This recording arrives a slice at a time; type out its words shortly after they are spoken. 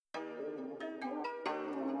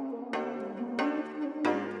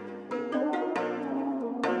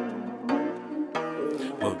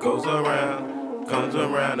what goes around comes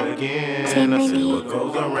around again. I said what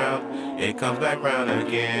goes around, it comes back round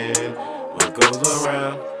again. What goes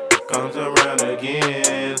around comes around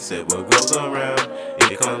again. Said what goes around,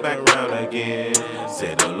 it comes back round again.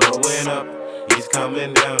 Said the Lord went up, he's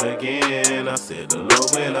coming down again. I said the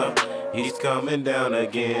Lord went up, he's coming down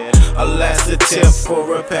again. A last attempt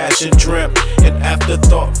for a passion dream, an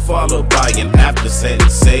afterthought followed by an after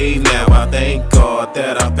sentence. Saved now, I thank God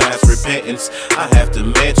that I passed repentance. I have to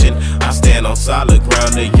mention, I stand on solid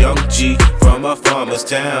ground. A young G from a farmer's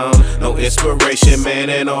town. No inspiration, man,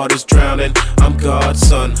 and all this drowning. I'm God's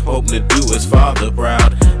son, hoping to do his father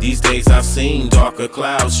proud. These days I've seen darker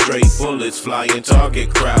clouds, straight bullets flying,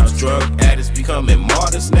 target crowds. Drug addicts becoming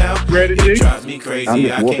martyrs now. Ready, It drives me crazy. I'm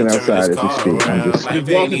just I walking can't turn outside this as we car speak. I'm around. just Like walking.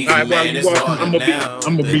 baby's All right, while man, you it's walking, harder I'm gonna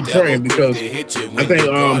now. be The praying devil quick because to hit you I when think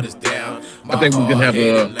your guard is down. I think we can have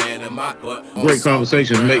a great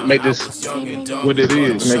conversation. Make this what it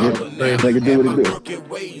is. Make You it, know what I'm saying? make it do what it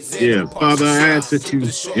do. Yeah, Father, I ask that you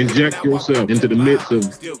inject yourself into the midst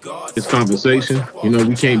of this conversation. You know,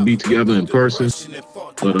 we can't be together in person,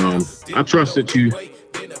 but I trust that you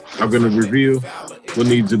are going to reveal what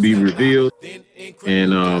needs to be revealed.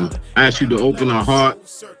 And I ask you to open our heart,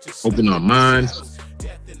 open our minds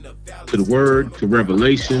to the word, to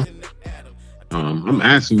revelation. I'm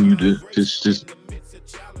asking you to just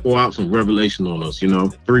pour out some revelation on us. You know,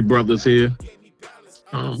 three brothers here.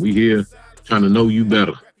 We here trying to know you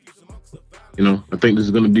better. You know, I think this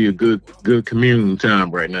is going to be a good communion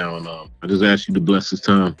time right now. And I just ask you to bless this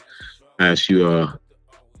time. I ask you,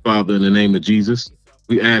 Father, in the name of Jesus,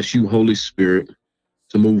 we ask you, Holy Spirit,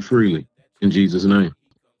 to move freely in Jesus' name.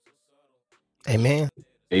 Amen.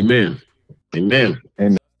 Amen. Amen.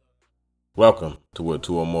 Welcome to Where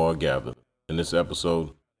Two or More Are Gathered. In this episode,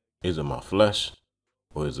 is it my flesh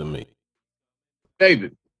or is it me?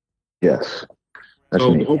 David, Yes. That's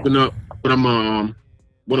so me. to open up, what I'm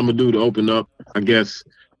gonna do to open up, I guess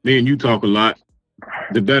me and you talk a lot.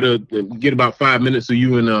 The better get about 5 minutes so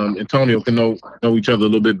you and Antonio can know each other a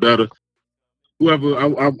little bit better. Whoever, I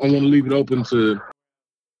want to leave it open to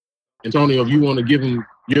Antonio, if you want to give him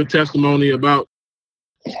your testimony about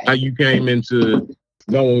how you came into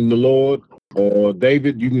knowing the Lord, or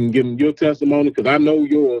David, you can give him your testimony because I know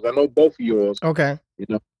yours. I know both of yours. Okay. You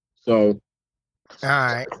know, so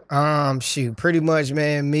All right. Shoot. Pretty much,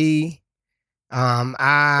 man. Me.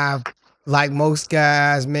 I like most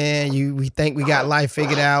guys, man. We think we got life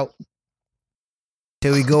figured out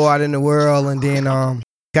till we go out in the world, and then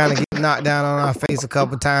kind of get knocked down on our face a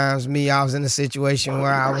couple times. Me, I was in a situation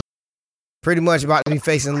where I was pretty much about to be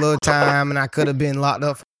facing a little time, and I could have been locked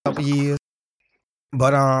up for a couple years.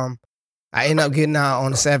 But I ended up getting out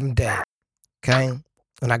on the 7th day. Okay.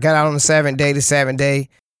 When I got out on the 7th day,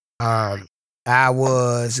 I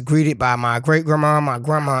was greeted by my great grandma, my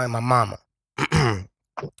grandma, and my mama.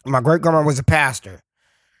 My great grandma was a pastor.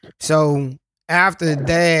 So after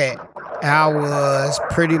that, I was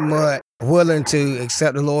pretty much willing to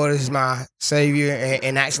accept the Lord as my Savior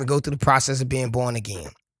and actually go through the process of being born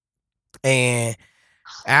again. And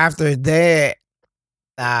after that,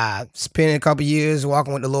 I spent a couple years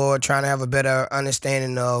walking with the Lord, trying to have a better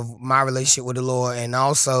understanding of my relationship with the Lord, and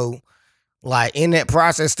also, like, in that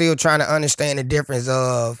process, still trying to understand the difference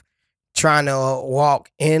of trying to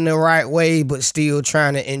walk in the right way, but still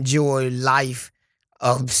trying to enjoy life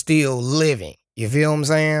of still living. You feel what I'm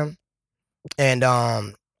saying? And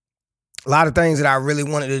a lot of things that I really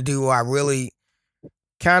wanted to do, I really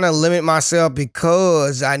kind of limit myself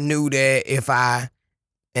because I knew that if I,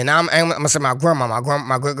 and I'm gonna say my great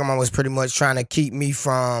grandma was pretty much trying to keep me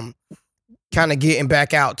from kind of getting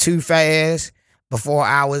back out too fast before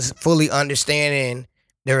I was fully understanding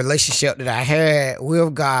the relationship that I had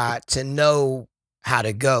with God to know how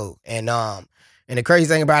to go. And the crazy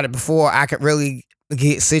thing about it, before I could really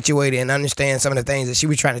get situated and understand some of the things that she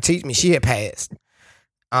was trying to teach me, she had passed.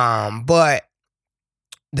 But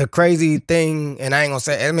the crazy thing, and I ain't gonna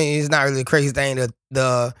say, I mean, it's not really a crazy thing.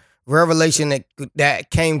 The revelation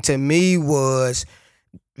that came to me was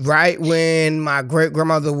right when my great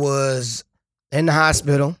grandmother was in the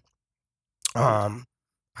hospital. I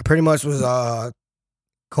pretty much was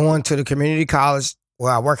going to the community college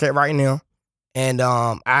where I work at right now, and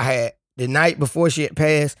I had, the night before she had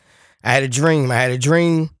passed, I had a dream. I had a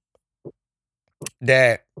dream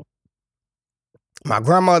that my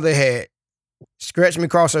grandmother had scratched me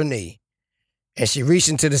across her knee, and she reached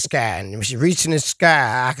into the sky. And when she reached in the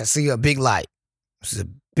sky, I could see a big light. It was a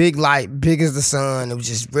big light, big as the sun. It was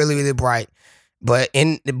just really, really bright. But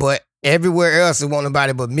everywhere else, it wasn't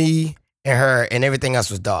nobody but me and her, and everything else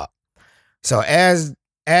was dark. So as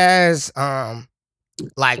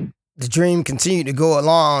like the dream continued to go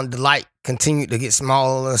along, the light continued to get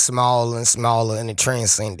smaller and smaller and smaller, and it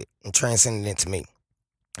transcended into me.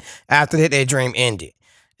 After that dream ended.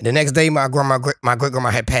 The next day, my great grandma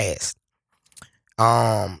had passed.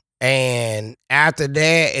 And after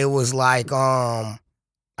that, it was like, I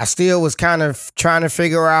still was kind of trying to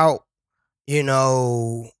figure out, you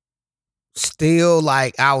know, still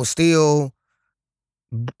like I was still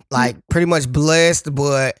like pretty much blessed,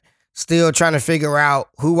 but still trying to figure out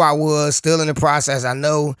who I was, still in the process. I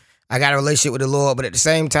know I got a relationship with the Lord, but at the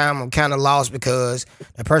same time, I'm kind of lost because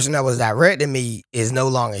the person that was directing me is no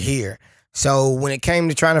longer here. So when it came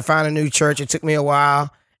to trying to find a new church, it took me a while.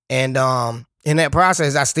 And in that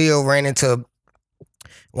process, I still ran into,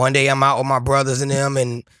 one day I'm out with my brothers and them,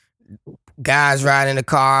 and guys riding in the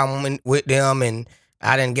car, I'm with them, and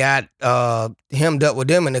I done got hemmed up with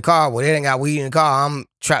them in the car. Well, they done got weed in the car. I'm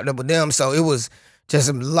trapped up with them. So it was just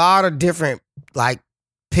a lot of different like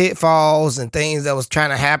pitfalls and things that was trying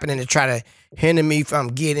to happen and to try to hinder me from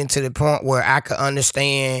getting to the point where I could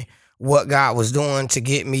understand what God was doing to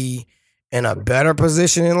get me in a better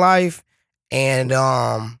position in life. And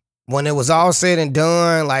when it was all said and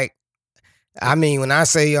done, like, I mean, when I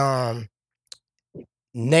say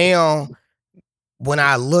now, when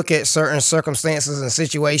I look at certain circumstances and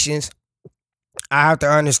situations, I have to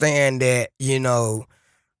understand that, you know,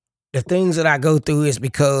 the things that I go through is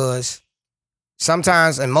because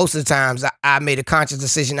sometimes, and most of the times, I made a conscious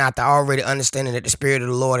decision after already understanding that the Spirit of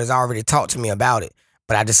the Lord has already talked to me about it.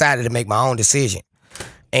 But I decided to make my own decision.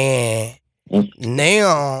 And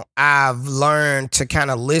now I've learned to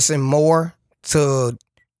kind of listen more to,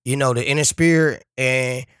 you know, the inner spirit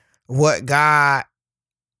and what God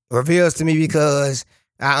reveals to me, because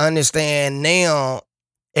I understand now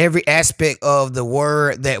every aspect of the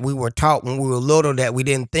word that we were taught when we were little that we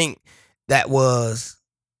didn't think that was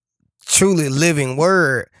truly living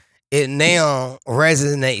word. It now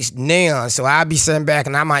resonates now. So I'll be sitting back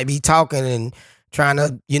and I might be talking and trying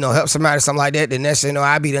to, you know, help somebody or something like that. The next thing you know,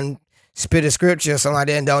 I be done spit a scripture or something like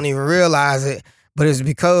that and don't even realize it. But it's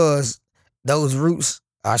because those roots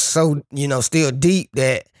are so, you know, still deep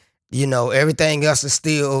that, you know, everything else is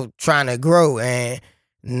still trying to grow. And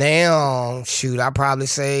now, shoot, I probably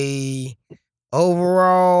say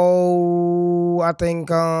overall, I think,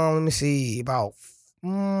 let me see, about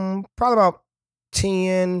probably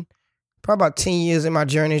about 10 years in my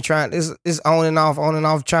journey trying, it's on and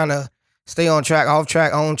off, trying to stay on track, off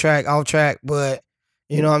track, on track, off track. But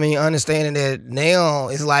you know what I mean, understanding that now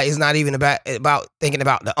it's like it's not even about thinking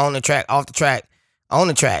about the on the track, off the track, on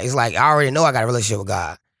the track. It's like I already know I got a relationship with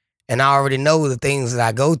God. And I already know the things that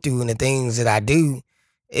I go through and the things that I do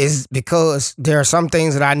is because there are some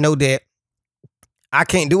things that I know that I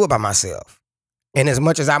can't do it by myself. And as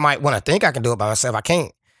much as I might want to think I can do it by myself, I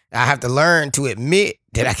can't. I have to learn to admit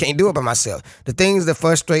that I can't do it by myself. The things that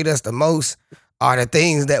frustrate us the most are the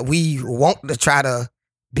things that we want to try to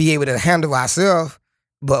be able to handle ourselves,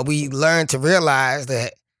 but we learn to realize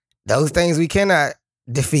that those things we cannot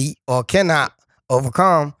defeat or cannot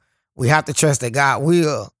overcome, we have to trust that God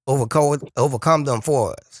will overcome them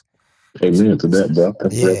for us. Amen to that, bro.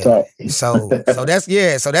 That's real talk.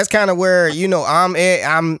 So that's kind of where, you know, I'm at.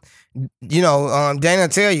 Daniel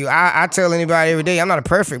tell you, I tell anybody every day, I'm not a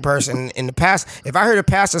perfect person. In the past, if I heard a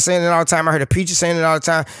pastor saying it all the time, I heard a preacher saying it all the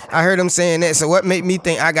time, I heard them saying that. So what made me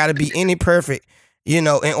think I got to be any perfect, you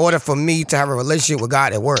know, in order for me to have a relationship with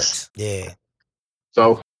God that works? Yeah.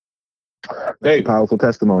 So, hey, powerful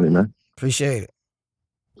testimony, man. Appreciate it.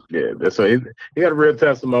 Yeah, that's so he got a real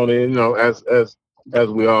testimony, you know, as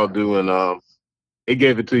we all do, and he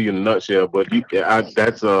gave it to you in a nutshell. But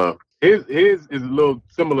that's his is a little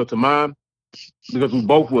similar to mine because we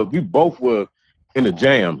both were in a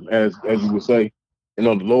jam, as you would say. You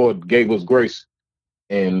know, the Lord gave us grace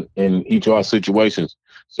in each of our situations.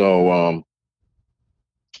 So,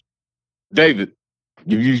 David,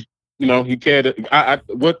 you care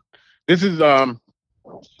to this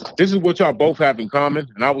is what y'all both have in common.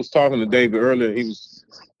 And I was talking to David earlier. He was,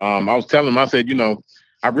 I was telling him, I said, you know,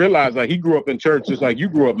 I realized like he grew up in church just like you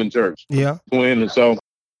grew up in church. Yeah. And so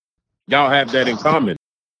y'all have that in common.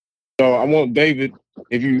 So I want David,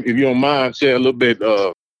 if you don't mind, share a little bit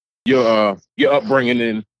of your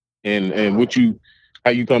upbringing and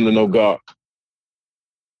how you come to know God.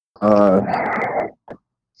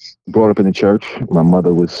 Brought up in the church. My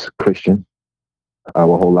mother was Christian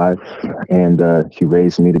our whole life, and she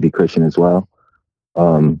raised me to be Christian as well.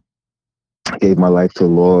 Gave my life to the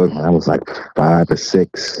Lord when I was like 5 or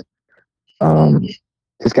 6.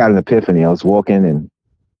 Just got an epiphany. I was walking and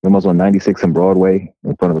I was on 96 and Broadway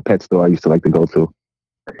in front of a pet store I used to like to go to.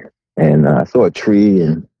 And I saw a tree,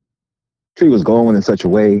 and the tree was going in such a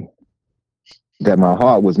way that my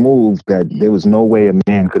heart was moved that there was no way a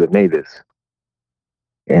man could have made this,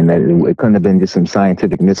 and that it couldn't have been just some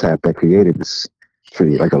scientific mishap that created this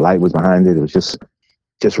tree. Like the light was behind it. It was just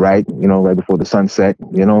right, right before the sunset,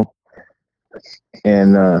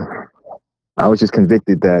 and I was just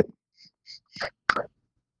convicted that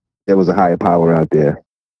there was a higher power out there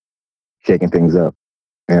shaking things up.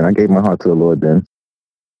 And I gave my heart to the Lord then.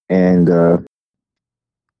 And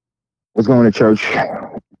was going to church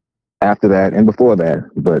after that and before that,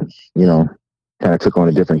 but, kind of took on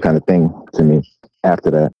a different kind of thing to me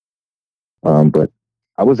after that. But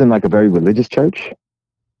I was in like a very religious church.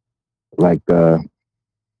 Like, you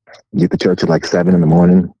get to church at like 7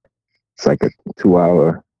 a.m. It's like a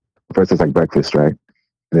 2-hour, first it's like breakfast, right? And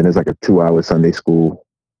then there's like a 2-hour Sunday school.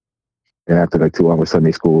 And after like 2 hours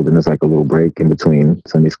Sunday school, then there's like a little break in between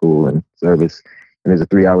Sunday school and service. And there's a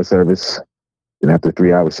 3-hour service. And after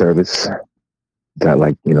 3-hour service, got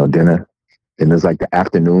like, dinner. Then there's like the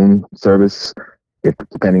afternoon service,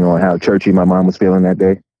 depending on how churchy my mom was feeling that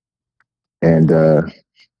day. And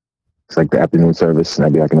it's like the afternoon service, and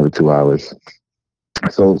I'd be like another 2 hours.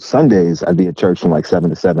 So Sundays, I'd be at church from like 7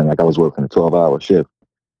 to 7, like I was working a 12-hour shift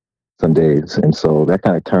some days. And so that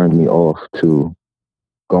kind of turned me off to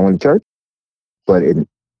going to church. But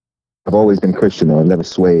I've always been Christian, though. I've never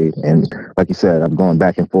swayed. And like you said, I've gone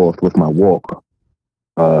back and forth with my walk,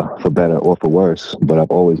 for better or for worse. But I've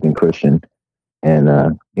always been Christian. And,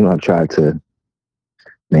 I've tried to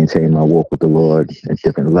maintain my walk with the Lord at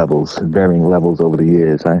different levels, varying levels over the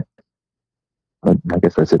years. I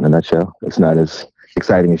guess that's it in a nutshell. It's not as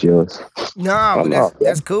exciting as yours. No, but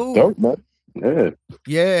that's cool. Dope, man. Yeah.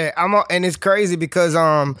 Yeah, and it's crazy because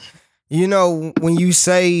when you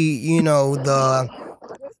say,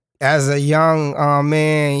 as a young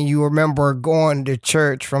man, you remember going to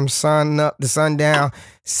church from sun up to sundown,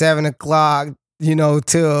 7 o'clock,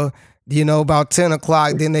 till, about 10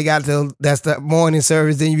 o'clock. Then they got that's the morning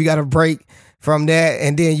service. Then you got a break from that.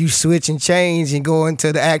 And then you switch and change and go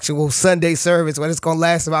into the actual Sunday service where it's going to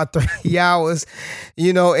last about 3 hours,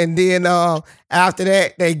 and then after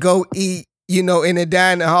that, they go eat, in the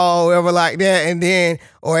dining hall, whatever like that, and then,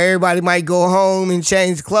 or everybody might go home and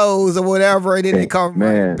change clothes or whatever, and then they come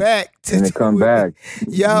right back. And they come back.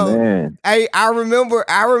 Yo, man. I remember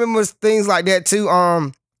things like that too.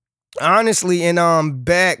 Honestly, and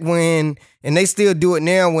back when, and they still do it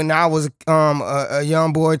now. When I was a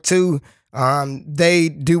young boy too, they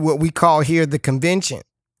do what we call here the convention,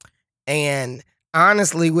 and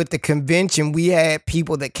honestly, with the convention, we had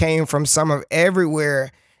people that came from some of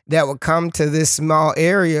everywhere that would come to this small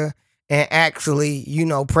area and actually,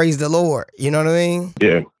 praise the Lord. You know what I mean?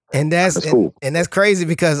 Yeah. And that's cool. And that's crazy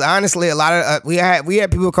because honestly, a lot of we had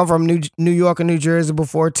people come from New York and New Jersey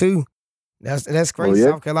before too. That's crazy. Oh,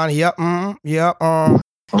 yeah? South Carolina. Yep. Yep. All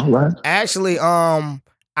right. Actually,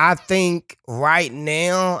 I think right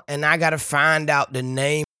now, and I gotta find out the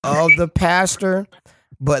name of the pastor,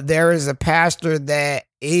 but there is a pastor that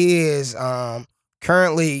is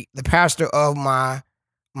currently the pastor of my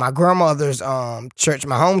grandmother's church,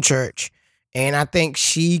 my home church, and I think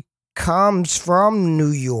she comes from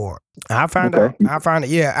New York. I found out.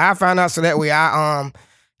 Yeah, I found out so that way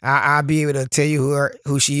I'll be able to tell you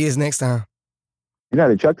who she is next time. You're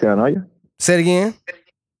not in Chucktown, are you? Say it again.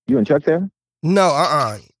 You in Chucktown?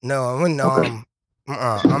 No, no, I'm in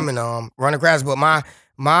I'm in Running Grass, but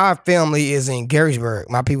my family is in Garysburg.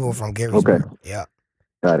 My people are from Garysburg. Okay. Yeah.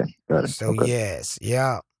 Got it. So okay. yes,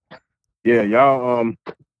 yeah. Yeah, y'all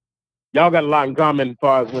got a lot in common as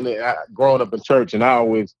far as growing up in church. And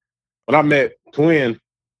when I met Twin,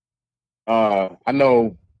 I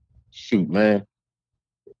know, shoot, man,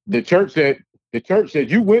 the church that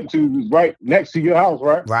you went to was right next to your house,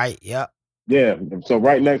 right? Right. Yep. Yeah. So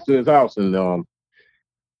right next to his house, and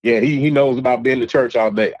he knows about being in church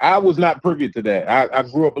all day. I was not privy to that. I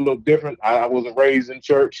grew up a little different. I wasn't raised in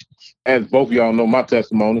church, as both of y'all know my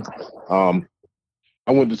testimony.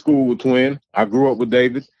 I went to school with Twin. I grew up with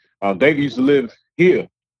David. David used to live here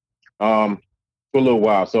for a little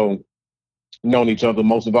while, so known each other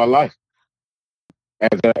most of our life.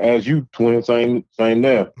 As you, Twin, same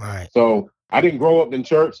there. Right. So I didn't grow up in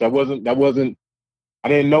church. I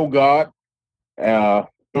didn't know God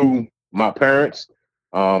through my parents.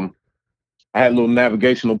 I had little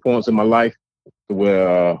navigational points in my life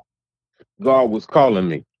where God was calling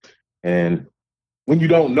me. And when you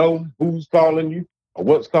don't know who's calling you or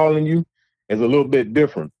what's calling you, it's a little bit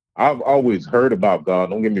different. I've always heard about God,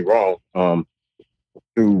 don't get me wrong,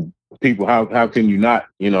 through people. How can you not,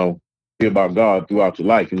 hear about God throughout your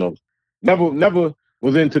life? Never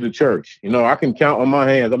was into the church. I can count on my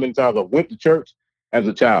hands how many times I went to church as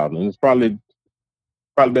a child. And it's probably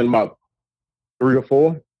been about 3 or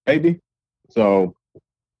 4, maybe. So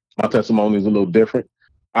my testimony is a little different.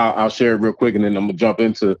 I'll share it real quick, and then I'm gonna jump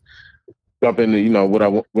into what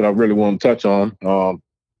I really want to touch on.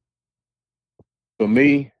 For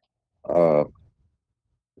me, uh,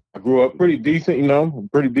 I grew up pretty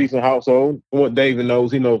decent, pretty decent household. What David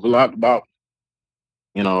knows, he knows a lot about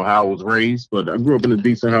how I was raised, but I grew up in a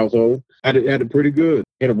decent household. I had it pretty good.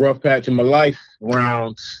 Had a rough patch in my life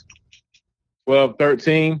around 12,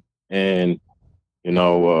 13, and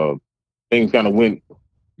things kind of went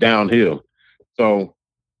downhill. So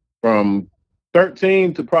from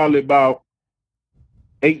 13 to probably about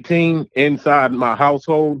 18 inside my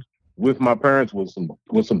household with my parents was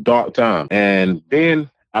some dark time. And then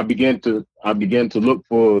I began to look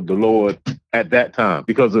for the Lord at that time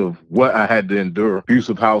because of what I had to endure: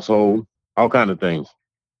 abusive household, all kind of things.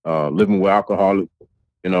 Living with alcoholic,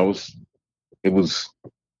 it's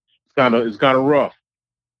kind of rough.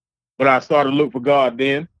 But I started to look for God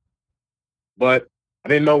then, but I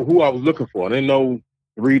didn't know who I was looking for. I didn't know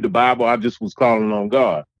to read the Bible. I just was calling on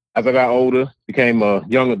God. As I got older, became a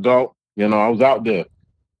young adult, I was out there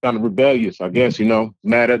kind of rebellious, I guess,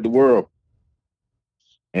 mad at the world.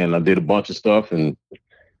 And I did a bunch of stuff, and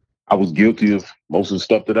I was guilty of most of the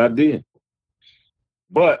stuff that I did.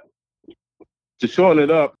 But to shorten it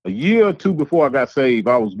up, a year or two before I got saved,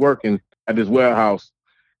 I was working at this warehouse,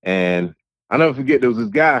 and I never forget, there was this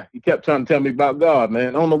guy, he kept trying to tell me about God, man.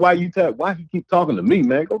 I don't know why he keep talking to me,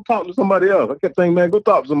 man? Go talk to somebody else. I kept saying, man, go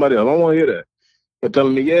talk to somebody else. I don't want to hear that. He kept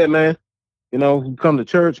telling me, yeah, man, you come to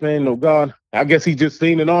church, man, God. I guess he just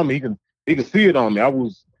seen it on me. He could see it on me. I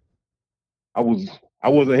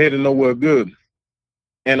wasn't headed nowhere good.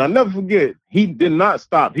 And I'll never forget, he did not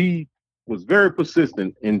stop. He was very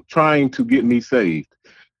persistent in trying to get me saved.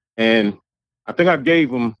 And I think I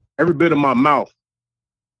gave him every bit of my mouth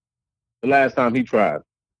the last time he tried,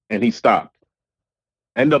 and he stopped.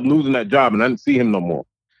 I ended up losing that job, and I didn't see him no more.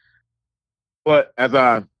 But as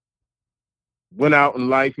I went out in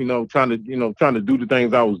life, trying to do the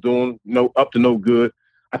things I was doing, up to no good,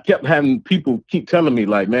 I kept having people keep telling me,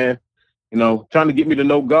 like, man, trying to get me to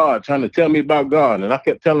know God, trying to tell me about God. And I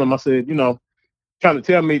kept telling them, I said, trying to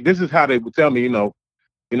tell me, this is how they would tell me, you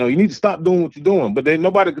need to stop doing what you're doing. But then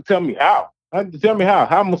nobody could tell me how. Tell me how.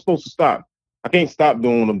 How am I supposed to stop? I can't stop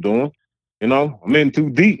doing what I'm doing. I'm in too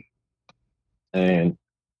deep. And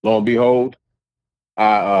lo and behold,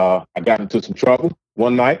 I got into some trouble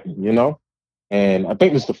one night, and I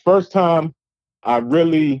think it's the first time I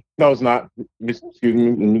really, no, it's not. Excuse me,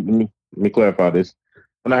 let me clarify this.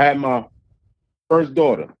 When I had my first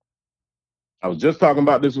daughter, I was just talking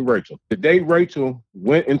about this with Rachel. The day Rachel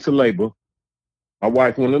went into labor, my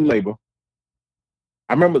wife went into labor,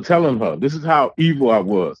 I remember telling her, this is how evil I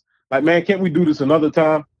was. Like, man, can't we do this another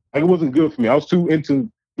time? Like, it wasn't good for me. I was too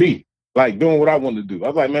into me, like doing what I wanted to do. I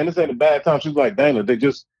was like, man, this ain't a bad time. She was like, Dana, they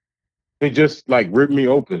just like ripped me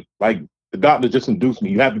open. Like, the doctor just induced me.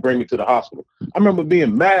 You have to bring me to the hospital. I remember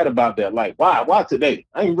being mad about that. Like, why? Why today?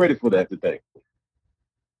 I ain't ready for that today.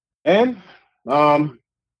 And I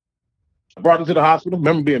brought him to the hospital.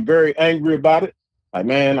 Remember being very angry about it. Like,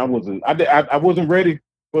 man, I wasn't ready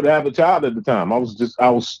to have a child at the time. I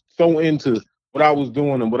was so into what I was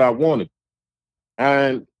doing and what I wanted.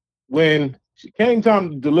 And when she came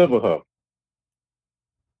time to deliver her,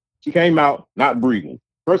 she came out not breathing.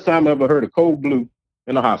 First time I ever heard of cold blue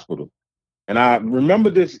in the hospital. And I remember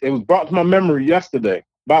this, it was brought to my memory yesterday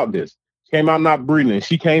about this. She came out not breathing, and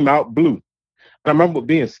she came out blue. And I remember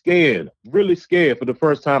being scared, really scared for the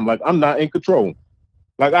first time, like I'm not in control.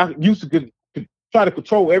 Like I used to try to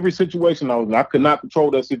control every situation I was in. I could not control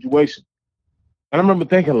that situation. And I remember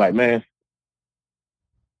thinking, like, man,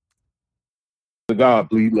 God,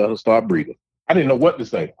 please let her start breathing. I didn't know what to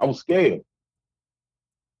say. I was scared.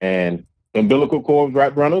 And umbilical cord was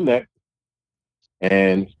wrapped around her neck.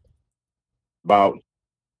 And about,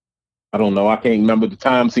 I don't know, I can't remember, the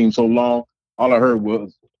time seemed so long. All I heard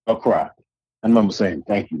was a cry. I remember saying,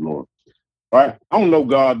 thank you, Lord. Right? I don't know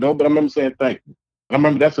God, though, but I remember saying thank you. I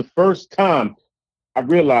remember that's the first time I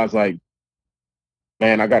realized, like,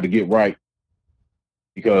 man, I got to get right,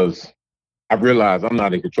 because I realized I'm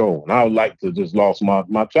not in control. And I would like to just lost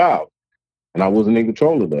my child. And I wasn't in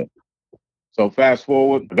control of that. So fast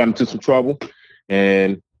forward, I got into some trouble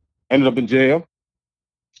and ended up in jail.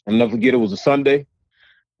 I'll never forget, it was a Sunday.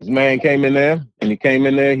 This man came in there, and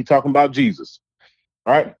he talking about Jesus.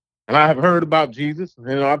 Right? And I have heard about Jesus.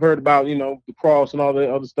 I've heard about, the cross and all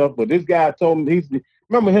that other stuff. But this guy told me,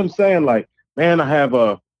 remember him saying, like, man, I had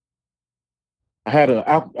an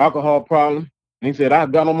alcohol problem. And he said, I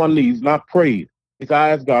got on my knees and I prayed. He said, I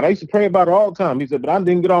asked God. I used to pray about it all the time. He said, but I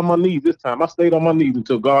didn't get on my knees this time. I stayed on my knees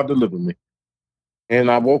until God delivered me. And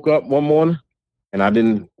I woke up one morning and I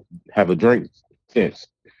didn't have a drink since.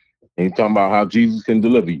 And he's talking about how Jesus can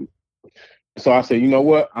deliver you. So I said, you know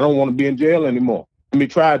what? I don't want to be in jail anymore. Let me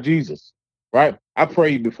try Jesus, right? I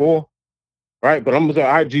prayed before, right? But I'm going to say,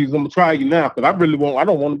 all right, Jesus, I'm going to try you now because I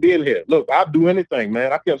don't want to be in here. Look, I'll do anything,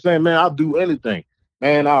 man. I kept saying, man, I'll do anything.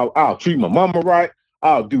 Man, I'll treat my mama right.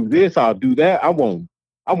 I'll do this. I'll do that. I won't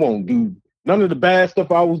do none of the bad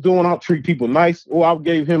stuff I was doing. I'll treat people nice. Or I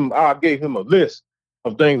gave him a list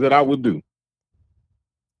of things that I would do.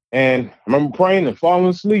 And I remember praying and falling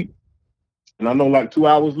asleep. And I know like 2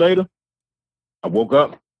 hours later, I woke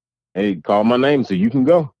up and he called my name and said, you can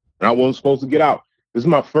go. And I wasn't supposed to get out. This is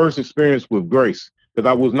my first experience with grace because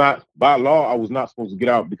I was not, by law, I was not supposed to get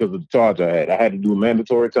out because of the charge I had. I had to do a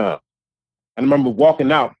mandatory time. And I remember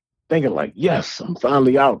walking out thinking like, yes, I'm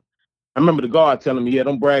finally out. I remember the guard telling me, yeah,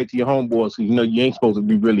 don't brag to your homeboys because you know you ain't supposed to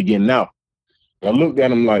be really getting out. And I looked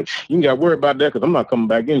at him like, you ain't got to worry about that because I'm not coming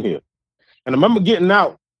back in here. And I remember getting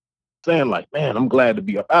out saying like, man, I'm glad to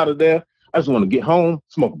be up out of there. I just want to get home,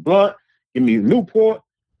 smoke a blunt, give me a Newport,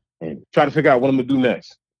 and try to figure out what I'm going to do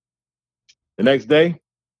next. The next day,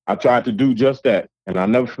 I tried to do just that. And I'll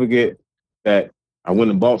never forget that I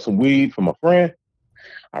went and bought some weed from a friend.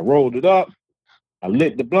 I rolled it up. I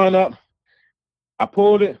lit the blunt up. I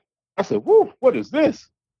pulled it. I said, whoo, what is this?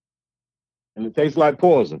 And it tastes like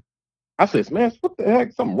poison. I said, man, what the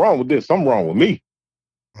heck? Something wrong with this. Something wrong with me.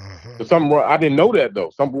 I didn't know that,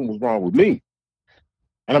 though. Something was wrong with me.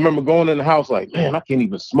 And I remember going in the house like, man, I can't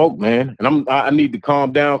even smoke, man. And I need to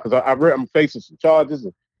calm down because I'm facing some charges.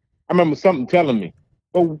 And I remember something telling me,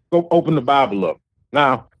 go open the Bible up.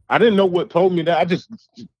 Now, I didn't know what told me that.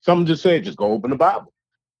 Something just said, just go open the Bible.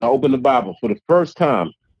 I opened the Bible for the first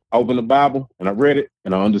time. I opened the Bible and I read it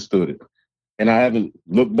and I understood it. And I haven't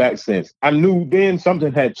looked back since. I knew then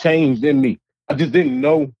something had changed in me. I just didn't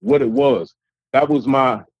know what it was. That was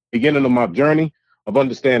my beginning of my journey of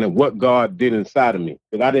understanding what God did inside of me.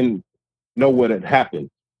 Because I didn't know what had happened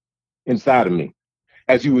inside of me.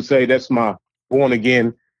 As you would say, that's my born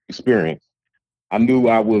again experience. I knew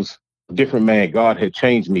I was a different man. God had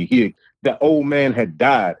changed me. The old man had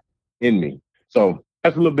died in me. So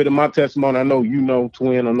that's a little bit of my testimony. I know you know,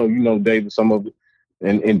 Twin. I know you know, David, some of it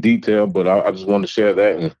in detail, but I just want to share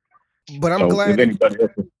that. But I'm glad.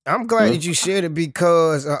 I'm glad that you shared it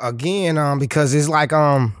because because it's like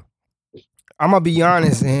I'm gonna be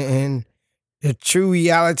honest, and the true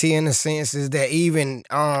reality in the sense is that even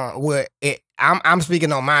I'm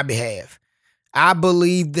speaking on my behalf. I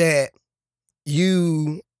believe that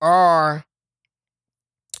you are,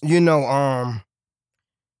 you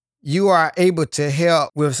are able to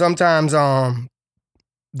help with sometimes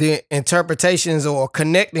the interpretations or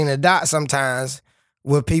connecting the dots sometimes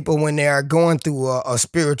with people when they are going through a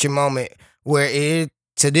spiritual moment where it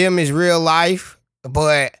to them is real life,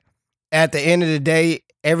 but at the end of the day,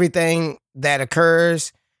 everything that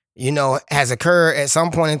occurs, has occurred at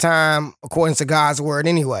some point in time according to God's word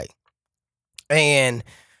anyway. And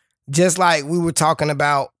just like we were talking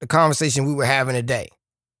about the conversation we were having today,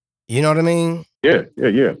 you know what I mean? Yeah.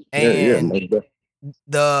 And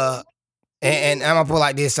and I'm gonna put it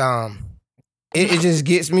like this, it just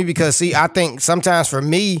gets me because see, I think sometimes for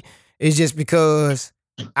me, it's just because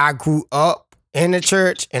I grew up in the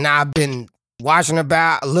church and I've been watching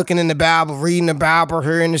looking in the Bible, reading the Bible,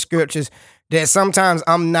 hearing the scriptures, that sometimes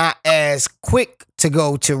I'm not as quick to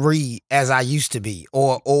go to read as I used to be.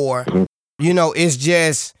 Or it's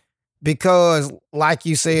just because, like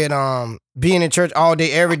you said, being in church all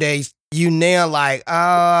day, every day, you nail like,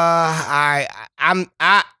 I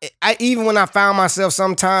even when I found myself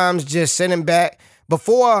sometimes just sitting back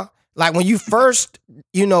before, like when you first,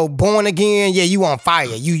 born again, yeah, you on fire.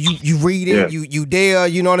 You read it, you there,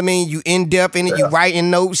 you know what I mean? You in depth in it, you writing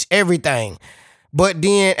notes, everything. But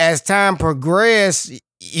then as time progressed,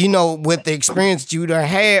 with the experience you done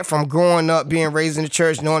had from growing up, being raised in the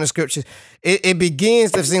church, knowing the scriptures, it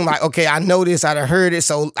begins to seem like, okay, I know this, I done heard it,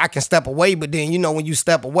 so I can step away. But then, when you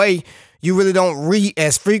step away, you really don't read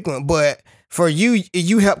as frequent. But for you,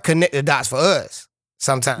 you help connect the dots for us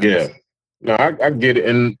sometimes. Yeah, no, I get it.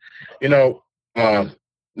 And,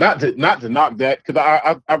 not to knock that,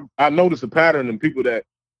 because I notice a pattern in people that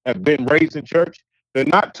have been raised in church. They're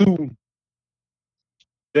not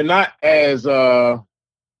as, how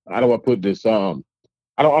do I put this? I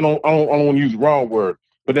don't want to use the wrong word,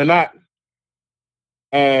 but they're not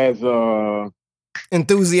as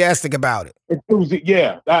enthusiastic about it.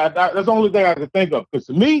 Yeah, that's the only thing I can think of. Because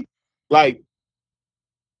to me, like,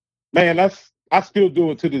 man, I still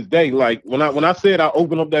do it to this day. Like when I said I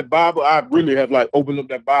opened up that Bible, I really have like opened up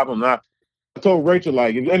that Bible, and I told Rachel,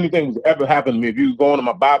 like, if anything was ever happened to me, if you was going to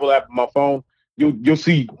my Bible app on my phone, you'll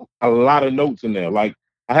see a lot of notes in there. Like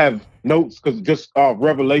I have notes because just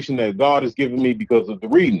revelation that God has given me because of the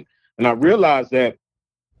reading, and I realized that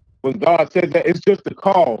when God said that, it's just a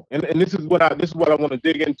call, and this is what I want to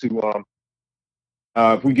dig into.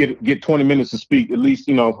 If we get 20 minutes to speak, at least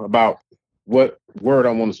about what word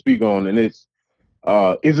I want to speak on, and it's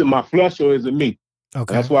is it my flesh or is it me?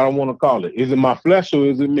 Okay. That's what I want to call it. Is it my flesh or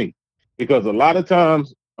is it me? Because a lot of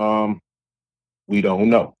times we don't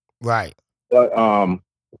know. Right. But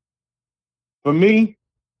for me,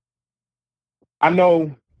 I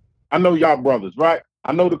know y'all brothers, right?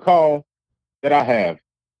 I know the call that I have,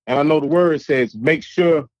 and I know the word says make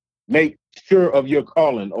sure of your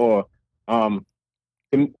calling, or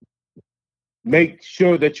make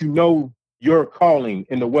sure that you know your calling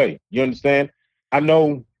in the way. You understand? I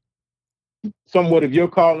know somewhat of your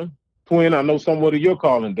calling, twin. I know somewhat of your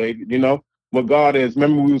calling, David. You know what God is.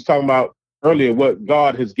 Remember we was talking about earlier what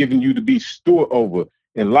God has given you to be steward over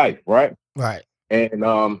in life, right? Right.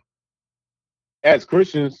 And as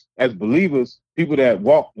Christians, as believers, people that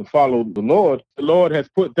walk and follow the Lord has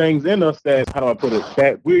put things in us that, how do I put it,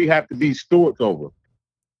 that we have to be stewards over.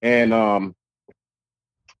 And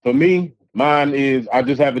for me, mine is I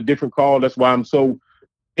just have a different call. That's why I'm so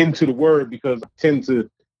into the word, because I tend to,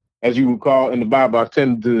 as you would call in the Bible, I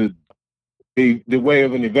tend to be the way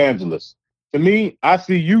of an evangelist. To me, I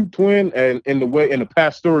see you, twin, and in a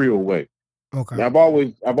pastoral way. Okay. I've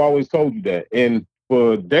always told you that. And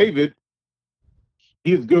for David,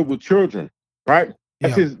 he is good with children, right?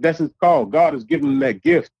 That's his call. God has given him that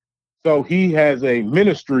gift. So he has a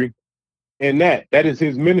ministry in that. That is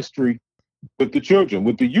his ministry with the children,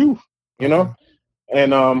 with the youth, you know?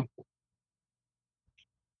 And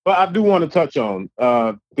but I do want to touch on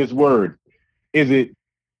this word. Is it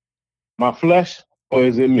my flesh or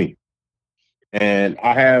is it me? And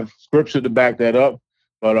I have scripture to back that up.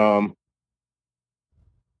 But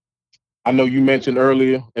I know you mentioned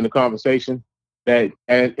earlier in the conversation that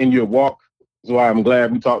in your walk, that's why I'm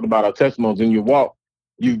glad we talked about our testimonies. In your walk,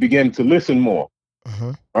 you begin to listen more,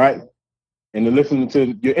 right? And to listen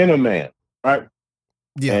to your inner man, right?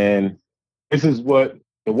 Yeah. And this is what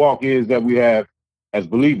the walk is that we have as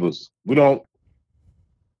believers. We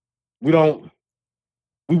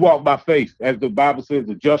walk by faith. As the Bible says,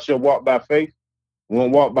 the just shall walk by faith. We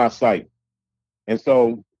won't walk by sight. And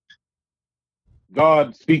so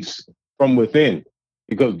God speaks from within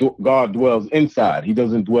because God dwells inside. He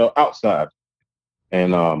doesn't dwell outside.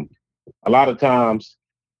 And a lot of times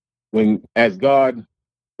as God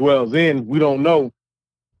dwells in, we don't know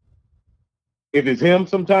if it's him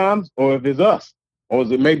sometimes or if it's us, or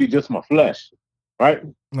is it maybe just my flesh, right?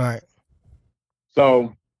 Right.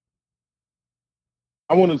 So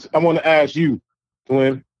I want to ask you,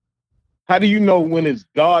 twin, how do you know when it's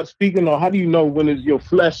God speaking, or how do you know when it's your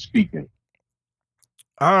flesh speaking?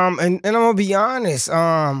 And I'm gonna be honest.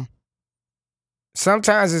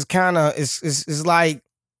 Sometimes it's kind of it's like,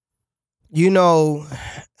 and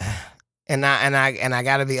I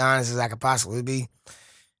gotta be honest as I could possibly be.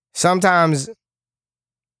 Sometimes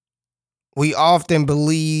we often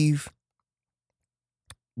believe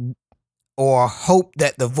or hope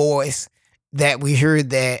that the voice that we hear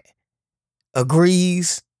that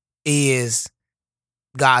agrees is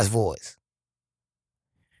God's voice.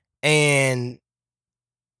 And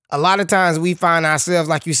a lot of times we find ourselves,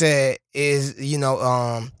 like you said, is, you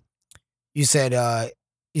said,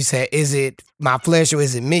 is it my flesh or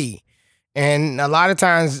is it me? And a lot of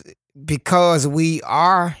times, because we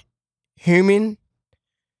are human,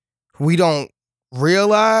 we don't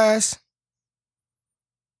realize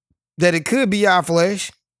that it could be our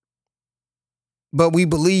flesh, but we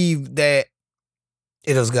believe that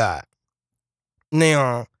it is God.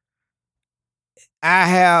 Now, I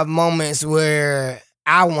have moments where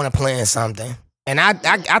I want to plan something, and I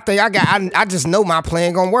think I just know my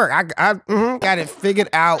plan gonna work. I got it figured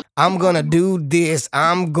out. I'm gonna do this.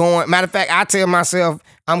 Matter of fact, I tell myself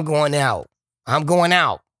I'm going out. I'm going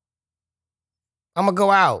out. I'm gonna go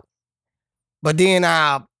out. But then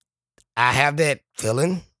I have that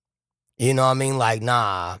feeling, you know what I mean? Like,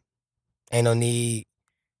 nah, ain't no need.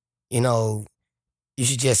 You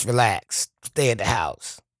should just relax, stay at the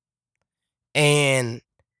house. And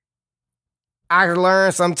I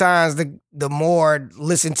learn sometimes the more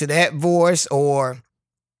listen to that voice, or,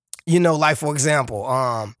 like for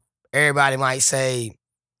example, everybody might say,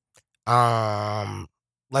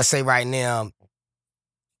 let's say right now,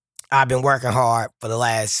 I've been working hard for the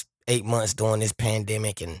last 8 months during this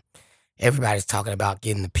pandemic, and everybody's talking about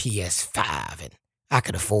getting the PS5, and I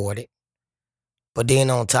could afford it. But then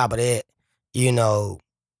on top of that,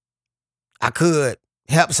 I could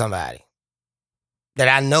help somebody. that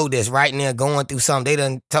I know that's right now going through something. They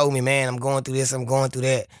done told me, man, I'm going through this, I'm going through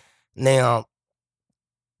that. Now,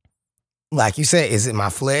 like you said, is it my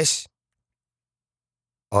flesh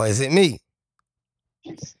or is it me?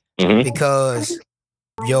 Mhm. Because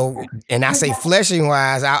and I say fleshly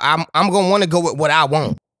wise, I'm gonna want to go with what I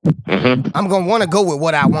want. Mhm. I'm gonna want to go with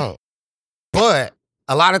what I want. But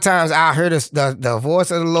a lot of times I hear the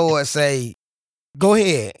voice of the Lord say, "Go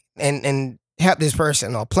ahead and help this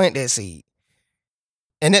person or plant that seed."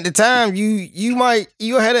 And at the time, you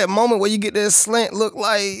had that moment where you get this slant look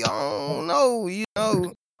like, oh no,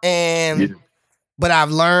 And Yeah. but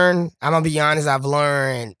I've learned, I'm gonna be honest, I've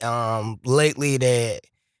learned lately that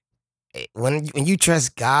when you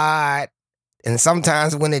trust God, and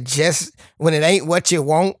sometimes when it ain't what you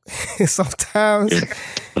want, sometimes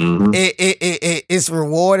Mhm. it's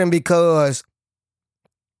rewarding because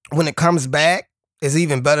when it comes back, it's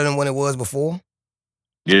even better than when it was before.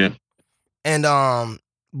 Yeah. And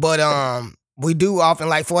we do often,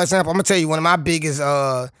 like, for example, I'm gonna tell you one of my biggest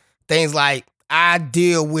things, like I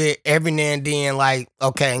deal with every now and then, like,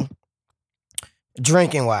 okay,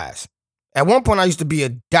 drinking wise. At one point I used to be a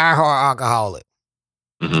diehard alcoholic.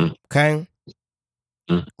 Mhm. Okay.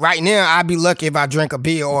 Mhm. Right now I'd be lucky if I drink a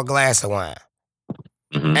beer or a glass of wine.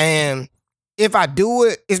 Mhm. And if I do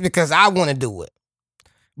it, it's because I want to do it.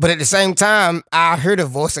 But at the same time, I heard a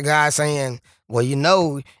voice of God saying,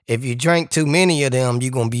 well, if you drink too many of them, you're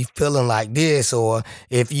going to be feeling like this. Or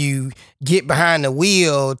if you get behind the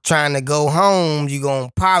wheel trying to go home, you're going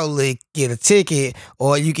to probably get a ticket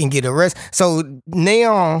or you can get arrested. So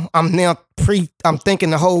now I'm thinking I'm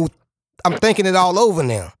thinking it all over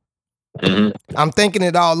now. Mhm. I'm thinking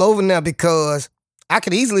it all over now because I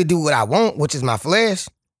could easily do what I want, which is my flesh.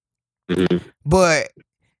 Mhm. But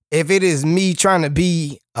if it is me trying to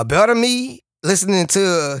be a better me, listening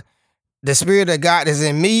to the spirit of God that's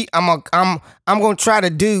in me, I'm gonna try to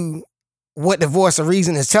do what the voice of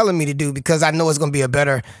reason is telling me to do because I know it's gonna be a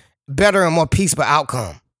better and more peaceful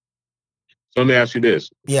outcome. So let me ask you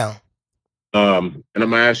this. Yeah. And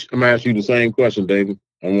I'm gonna ask you the same question, David.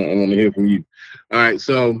 I want to hear from you. All right.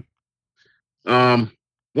 So, one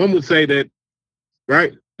would say that,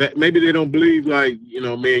 right? That maybe they don't believe like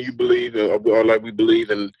man, you believe, or like we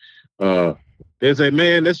believe, and they say,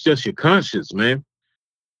 man, that's just your conscience, man.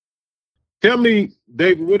 Tell me,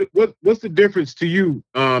 David, what's the difference to you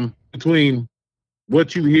between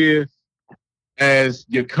what you hear as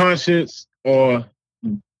your conscience or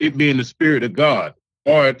it being the spirit of God,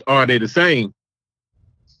 or are they the same?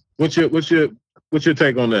 What's your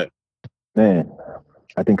take on that? Man,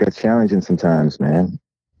 I think that's challenging sometimes, man,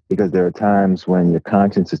 because there are times when your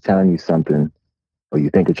conscience is telling you something, or you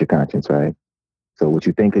think it's your conscience, right? So what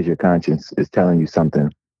you think is your conscience is telling you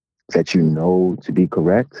something that you know to be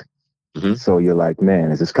correct. Mhm. So you're like,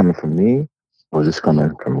 man, is this coming from me or is this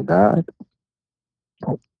coming from God?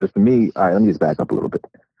 But for me, all right, let me just back up a little bit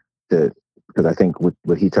because I think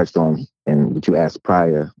what he touched on and what you asked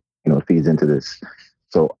prior, feeds into this.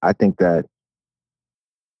 So I think that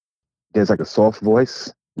there's like a soft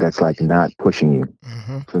voice that's like not pushing you.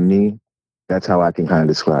 Mm-hmm. For me, that's how I can kind of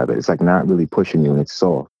describe it. It's like not really pushing you and it's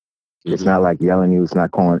soft. Mm-hmm. It's not like yelling you. It's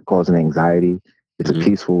not causing anxiety. It's a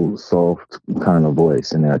peaceful, soft kind of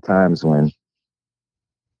voice. And there are times when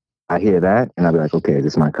I hear that and I'll be like, okay, is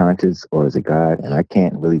this my conscience or is it God? And I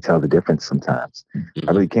can't really tell the difference sometimes.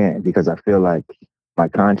 I really can't because I feel like my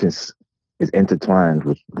conscience is intertwined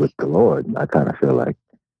with the Lord. I kind of feel like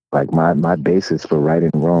my basis for right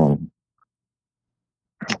and wrong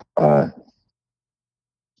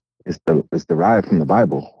is derived from the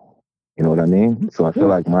Bible. You know what I mean? So I feel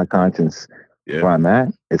like my conscience, where I'm at,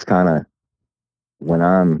 it's kind of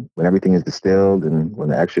when everything is distilled and when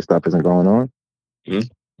the extra stuff isn't going on,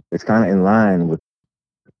 it's kind of in line with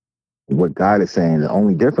what God is saying. The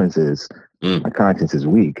only difference is my conscience is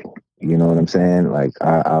weak. You know what I'm saying? Like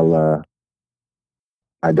I'll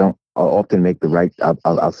often make the right.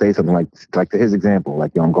 I'll say something like to his example,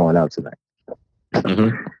 like, yo, I'm going out tonight.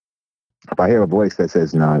 If I hear a voice that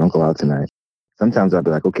says, no, don't go out tonight, sometimes I'll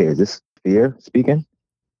be like, okay, is this fear speaking?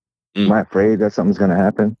 Am I afraid that something's going to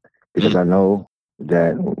happen? Because I know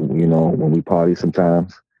that, when we party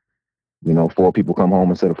sometimes, 4 people come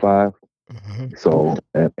home instead of 5. Mm-hmm. So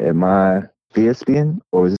am I fear speaking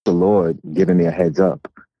or is this the Lord giving me a heads up?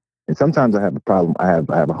 And sometimes I have a problem. I have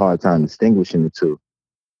a hard time distinguishing the two.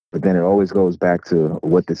 But then it always goes back to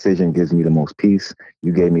what decision gives me the most peace.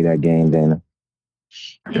 You gave me that game, Dana.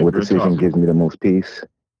 What decision gives me the most peace?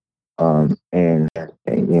 And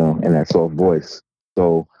that soft voice.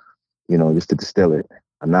 So, just to distill it,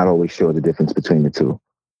 I'm not always sure the difference between the two.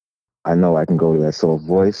 I know I can go to that soft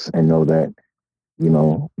voice and know that,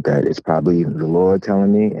 that it's probably the Lord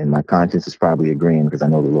telling me, and my conscience is probably agreeing because I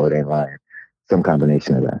know the Lord ain't lying. Some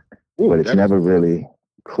combination of that. Ooh, but it's never really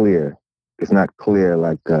clear. It's not clear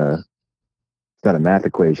like it's not a math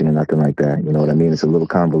equation or nothing like that. You know what I mean? It's a little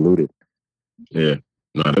convoluted. Yeah,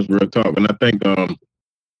 no, that's real talk. And I think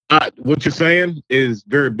what you're saying is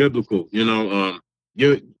very biblical. You're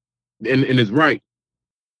and it's right.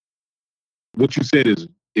 What you said is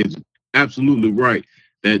absolutely right.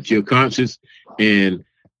 That your conscience and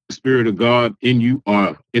the Spirit of God in you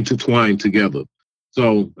are intertwined together.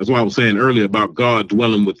 So that's why I was saying earlier about God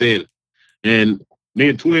dwelling within. And me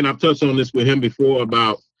and Twin, I've touched on this with him before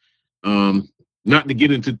about not to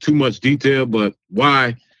get into too much detail, but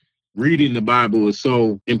why reading the Bible is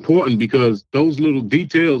so important, because those little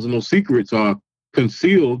details and those secrets are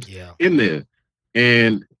concealed in there.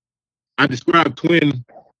 And I described Twin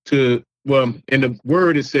in the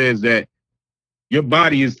word it says that your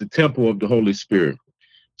body is the temple of the Holy Spirit.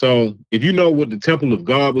 So if you know what the temple of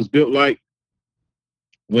God was built like,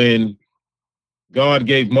 when God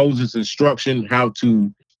gave Moses instruction how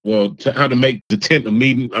to make the tent of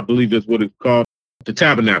meeting, I believe that's what it's called, the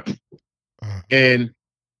tabernacle,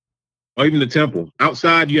 or even the temple.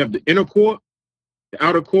 Outside, you have the inner court, the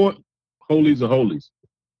outer court, holies of holies,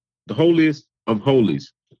 the holiest of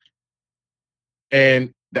holies.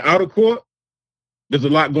 And the outer court, there's a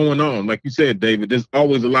lot going on. Like you said, David, there's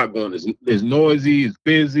always a lot going on. It's noisy, it's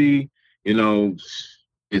busy,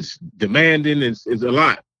 it's demanding, it's a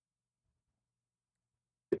lot.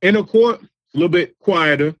 The inner court, a little bit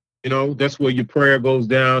quieter. That's where your prayer goes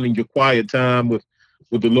down and your quiet time with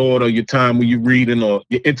the Lord, or your time when you're reading, or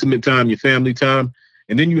your intimate time, your family time.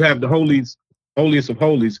 And then you have the holiest of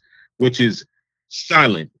holies, which is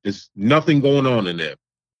silent. There's nothing going on in there.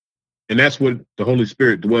 And that's where the Holy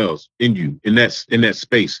Spirit dwells in you, in that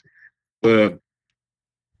space. With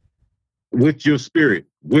your spirit.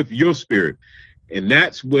 And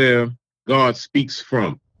that's where God speaks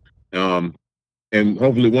from. And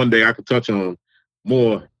hopefully one day I could touch on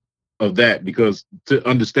more of that, because to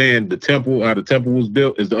understand the temple, how the temple was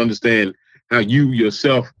built, is to understand how you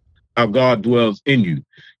yourself, how God dwells in you.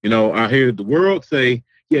 I hear the world say,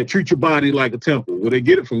 treat your body like a temple. Well, they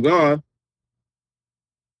get it from God,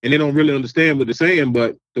 and they don't really understand what they're saying.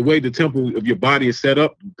 But the way the temple of your body is set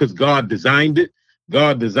up, because God designed it,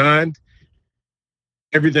 God designed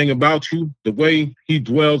everything about you, the way he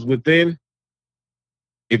dwells within.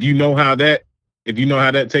 If you know how that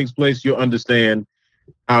takes place, you'll understand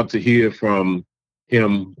how to hear from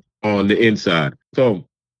him on the inside. So,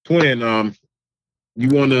 Twin, you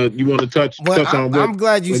wanna touch on what? I'm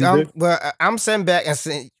glad I'm sitting back and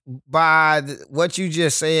saying, by what you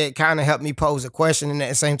just said, kind of helped me pose a question, and at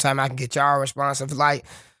the same time I can get y'all response of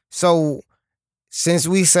so since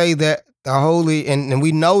we say that the holy, and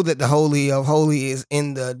we know that the holy of holy is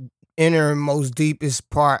in the innermost deepest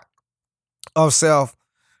part of self,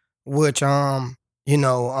 which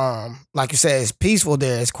like you said, it's peaceful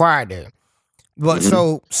there, it's quiet there. But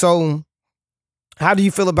so how do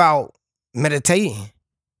you feel about meditating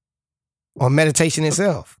or meditation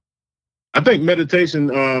itself? I think meditation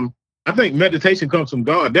comes from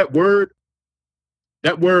God. That word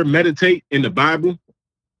meditate in the Bible,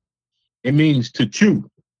 it means to chew.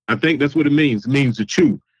 I think that's what it means. It means to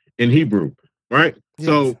chew in Hebrew, right? Yes.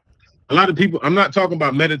 So a lot of people, I'm not talking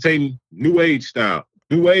about meditating New Age style.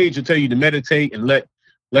 New Age will tell you to meditate and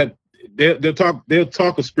they'll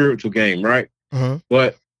talk a spiritual game, right?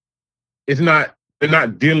 But they're not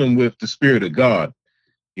dealing with the Spirit of God.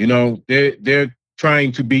 They're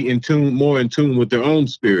trying to be more in tune with their own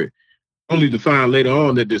spirit, only to find later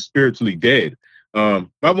on that they're spiritually dead.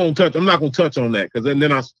 I'm not going to touch on that, because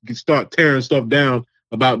then I start tearing stuff down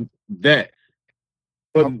about that.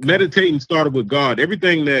 But meditating started with God.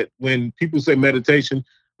 Everything that, when people say meditation,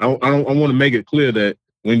 I want to make it clear that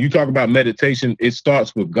when you talk about meditation, it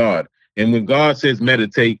starts with God. And when God says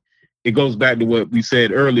meditate, it goes back to what we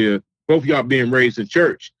said earlier. Both y'all being raised in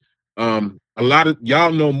church. A lot of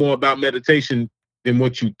y'all know more about meditation than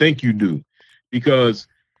what you think you do, because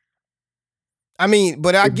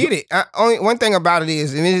but I get it. Only one thing about it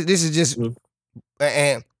is, and this is just,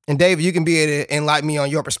 and David, you can be able to enlighten me on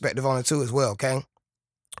your perspective on it too as well, okay?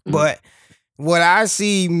 But what I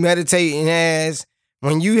see meditating as,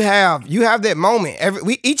 when you have that moment,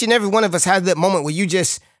 each and every one of us has that moment where you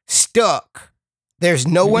just stuck. There's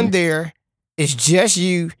no one there. It's just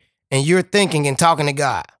you, and you're thinking and talking to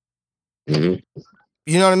God.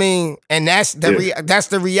 You know what I mean? And that's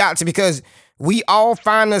the reality, because we all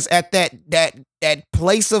find us at that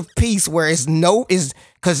place of peace where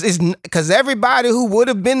because everybody who would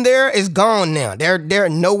have been there is gone now. They're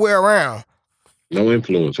nowhere around. No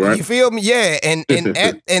influence, right? You feel me? Yeah. And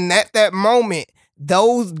at that moment,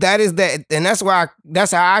 that's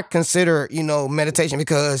how I consider, meditation,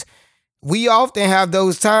 because we often have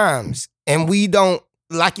those times and we don't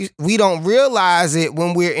realize it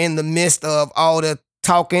when we're in the midst of all the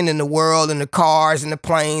talking in the world and the cars and the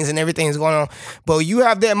planes and everything's going on. But you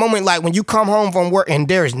have that moment like when you come home from work and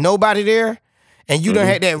there's nobody there and you done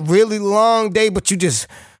had that really long day, but you just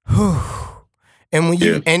and when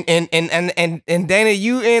you and Dana,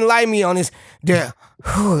 you enlighten me on this,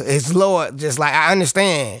 it's Lord, just like I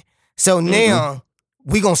understand. So now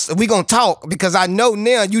we gonna talk, because I know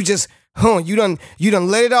now you just you done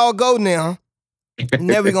let it all go now.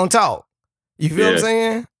 Now we gonna talk. You feel what I'm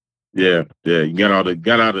saying? Yeah. You got all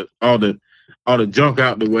the junk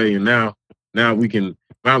out the way, and now we can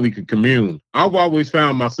commune. I've always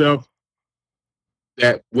found myself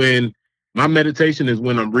that when my meditation is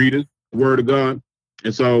when I'm reading the Word of God,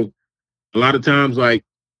 and so a lot of times, like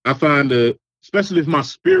I find especially if my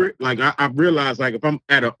spirit, like I realize, like if I'm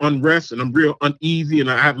at an unrest and I'm real uneasy and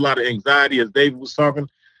I have a lot of anxiety, as David was talking,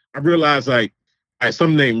 I realize like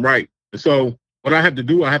something ain't right. And so what I have to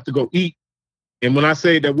do, I have to go eat. And when I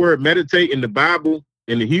say that word meditate in the Bible,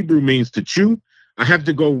 in the Hebrew, means to chew, I have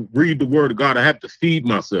to go read the Word of God. I have to feed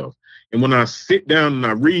myself. And when I sit down and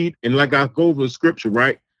I read, and like I go over the scripture,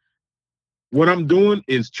 right, what I'm doing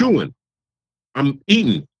is chewing. I'm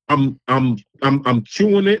eating. I'm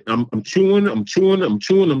chewing it. I'm chewing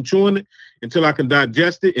it until I can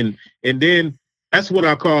digest it. And then that's what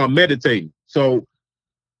I call meditating. So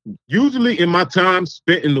usually in my time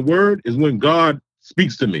spent in the Word is when God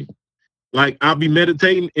speaks to me. Like I'll be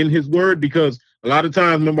meditating in His Word, because a lot of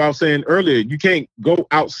times, remember I was saying earlier, you can't go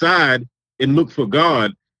outside and look for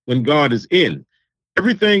God when God is in.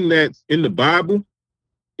 Everything that's in the Bible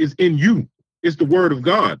is in you. It's the Word of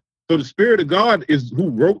God. So the Spirit of God is who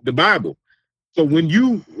wrote the Bible. So when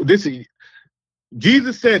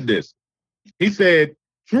Jesus said this, He said,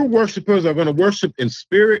 true worshipers are going to worship in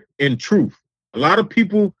spirit and truth. A lot of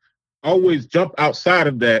people always jump outside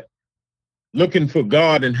of that, looking for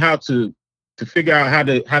God and how to figure out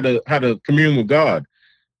how to commune with God.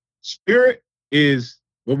 Spirit is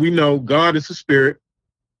what we know. God is a spirit,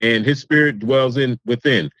 and His Spirit dwells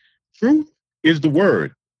within. Truth is the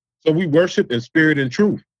Word. So we worship in spirit and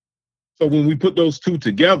truth. So when we put those two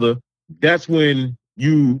together, that's when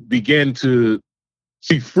you begin to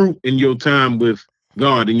see fruit in your time with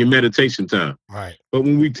God, in your meditation time. Right. But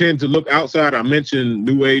when we tend to look outside, I mentioned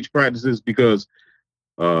New Age practices because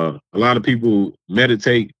a lot of people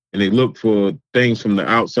meditate and they look for things from the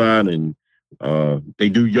outside, and they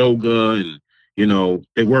do yoga and,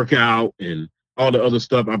 they work out and all the other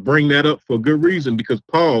stuff. I bring that up for good reason, because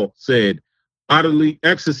Paul said bodily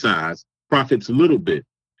exercise profits a little bit,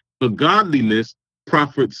 but godliness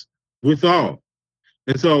profits withal.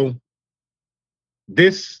 And so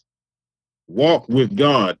this walk with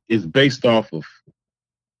God is based off of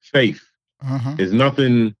faith. There's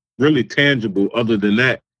nothing really tangible other than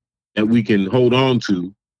that we can hold on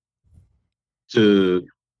to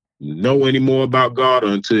know any more about God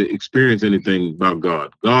or to experience anything about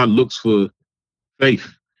God. God looks for faith.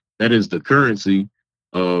 That is the currency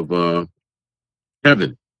of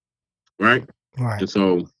heaven, right? Right. And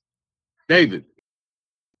so, David,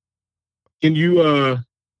 can you let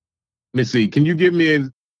me see? Can you give me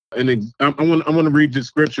I want to read this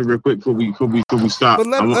scripture real quick before we stop. But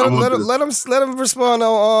let him respond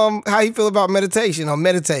on how you feel about meditation or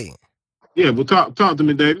meditating. Yeah, well, talk to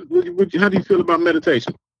me, David. How do you feel about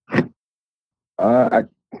meditation? I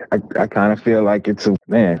kind of feel like it's I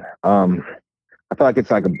feel like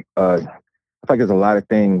it's like I feel like there's a lot of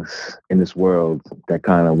things in this world that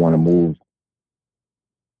kind of want to move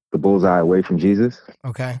the bullseye away from Jesus.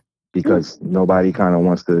 Okay. Because nobody kind of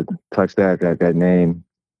wants to touch that name.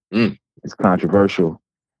 It's controversial.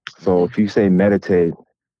 So if you say meditate,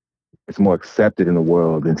 it's more accepted in the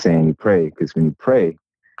world than saying you pray. Because when you pray,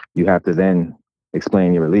 you have to then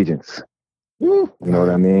explain your allegiance. You know what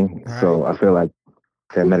I mean? Right. So I feel like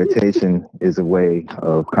that meditation is a way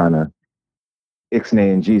of kind of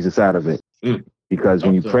ixnaying Jesus out of it. Because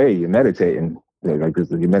when you pray, you're meditating. Like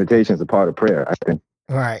your meditation is a part of prayer, I think.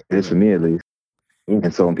 Right. It is for me, at least.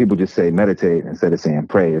 And so when people just say meditate instead of saying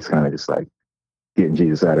pray, it's kind of just like getting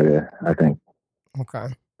Jesus out of there, I think. Okay.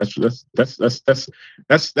 That's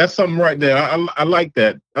something right there. I like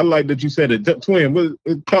that. I like that you said it. Twin,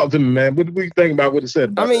 talk to me, man. What do you think about what it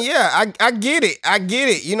said? I mean, yeah, I get it. I get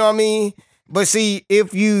it. You know what I mean? But see,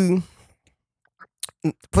 if you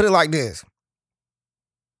put it like this,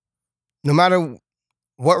 no matter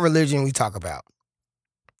what religion we talk about,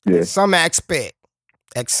 at some aspect,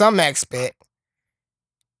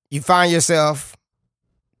 you find yourself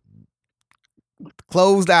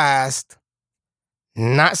closed eyes,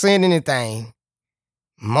 not saying anything,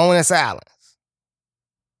 moment of silence.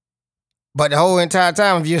 But the whole entire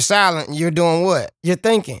time, if you're silent, you're doing what? You're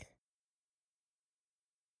thinking.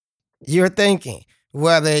 You're thinking.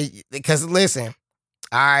 Because listen,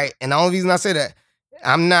 all right, and the only reason I say that,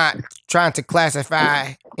 I'm not trying to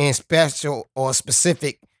classify in special or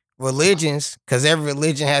specific religions, because every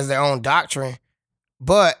religion has their own doctrine.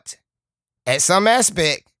 But at some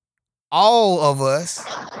aspect, all of us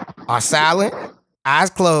are silent, eyes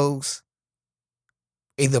closed,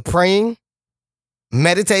 either praying,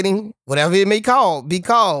 meditating, whatever it may be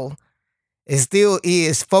called. It still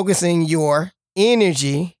is focusing your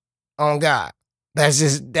energy on God.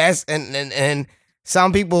 And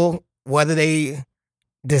some people, whether they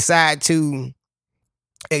decide to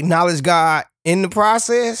acknowledge God in the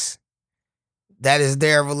process, that is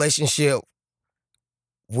their relationship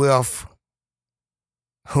with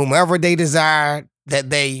whomever they desire that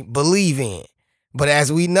they believe in. But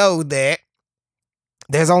as we know that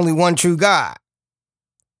there's only one true God.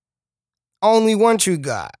 Only one true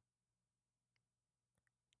God.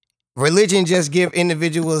 Religion just give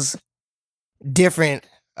individuals different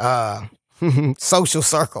social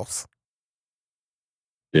circles.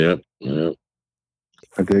 Yeah.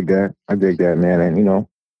 I dig that, man. And, you know,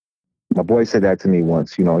 my boy said that to me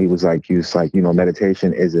once. You know, he was like,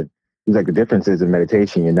 meditation isn't, he was like, the difference is in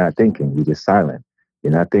meditation, you're not thinking, you're just silent.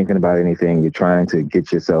 You're not thinking about anything. You're trying to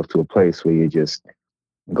get yourself to a place where you're just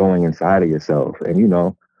going inside of yourself. And, you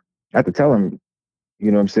know, I have to tell him,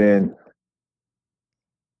 you know what I'm saying?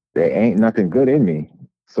 There ain't nothing good in me.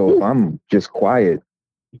 So if I'm just quiet,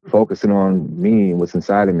 focusing on me and what's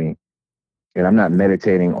inside of me, and I'm not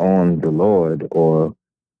meditating on the Lord or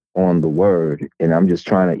on the word, and I'm just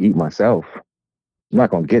trying to eat myself, I'm not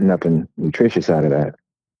going to get nothing nutritious out of that.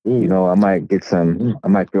 You know, I might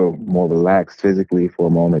feel more relaxed physically for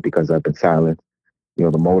a moment because I've been silent. You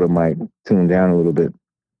know, the motor might tune down a little bit.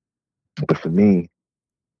 But for me,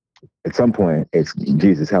 at some point, it's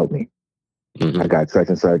Jesus help me. I got such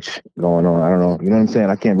and such going on. I don't know. You know what I'm saying?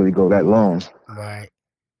 I can't really go that long. Right.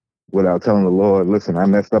 Without telling the Lord, listen, I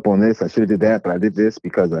messed up on this. I should have did that, but I did this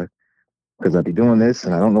because I be doing this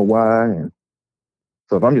and I don't know why. And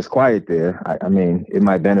so if I'm just quiet there, I mean, it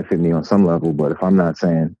might benefit me on some level, but if I'm not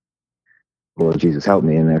saying, Lord Jesus, help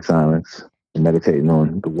me in that silence and meditating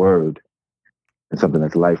on the word and something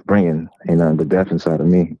that's life bringing, ain't nothing but death inside of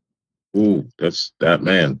me. Ooh, that's that,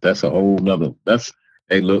 man. That's a whole nother.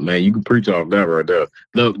 Hey, look, man, you can preach off that right there.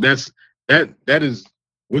 Look, that is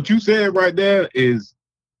what you said right there is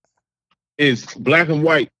black and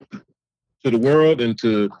white to the world and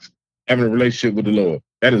to having a relationship with the Lord.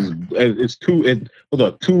 That is, it's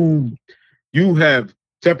two. You have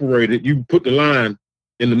separated. You put the line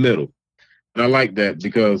in the middle, and I like that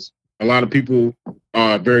because a lot of people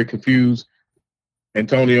are very confused.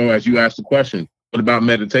 Antonio, as you asked the question, what about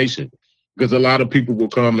meditation? Because a lot of people will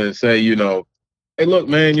come and say, you know, hey, look,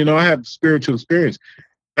 man, you know, I have spiritual experience.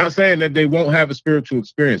 Not saying that they won't have a spiritual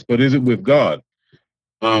experience, but is it with God?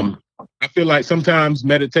 I feel like sometimes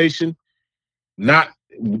meditation, not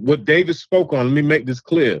what David spoke on, let me make this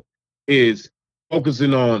clear, is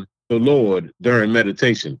focusing on the Lord during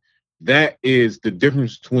meditation. That is the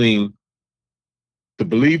difference between the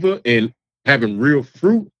believer and having real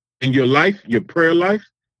fruit in your life, your prayer life,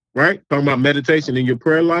 right? Talking about meditation in your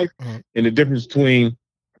prayer life, and the difference between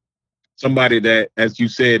somebody that, as you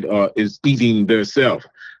said, is eating their self,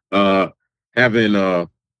 having a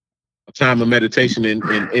time of meditation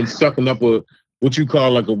and sucking up what you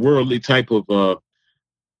call like a worldly type of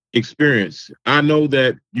experience. I know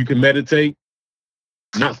that you can meditate,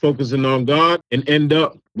 not focusing on God, and end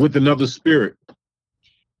up with another spirit.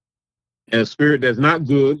 And a spirit that's not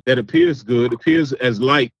good, that appears good, appears as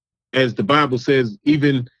light, as the Bible says,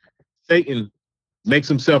 even Satan makes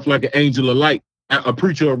himself like an angel of light, a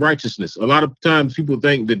preacher of righteousness. A lot of times people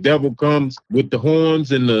think the devil comes with the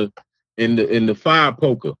horns and the fire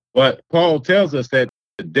poker. But Paul tells us that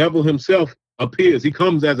the devil himself appears. He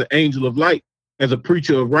comes as an angel of light, as a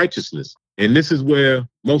preacher of righteousness. And this is where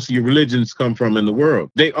most of your religions come from in the world.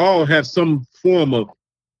 They all have some form of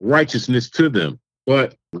righteousness to them.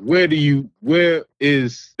 But where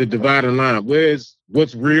is the dividing line?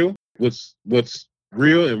 What's real? What's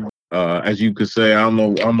real and as you could say, I don't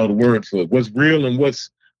know the word for it. What's real and what's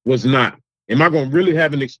not? Am I going to really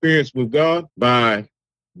have an experience with God by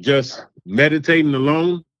just meditating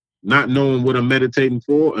alone, not knowing what I'm meditating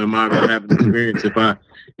for? Or am I going to have an experience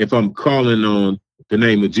if I'm calling on the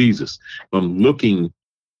name of Jesus? I'm looking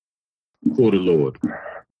for the Lord.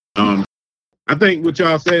 I think what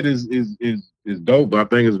y'all said is dope. I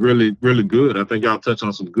think it's really, really good. I think y'all touched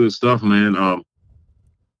on some good stuff, man.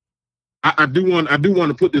 I do want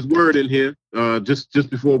to put this word in here just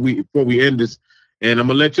before we end this, and I'm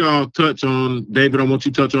gonna let y'all touch on David. I want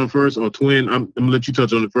you to touch on first, or Twin. I'm gonna let you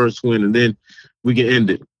touch on the first, Twin, and then we can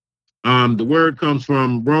end it. The word comes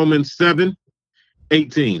from Romans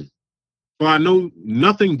 7:18. For I know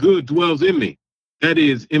nothing good dwells in me, that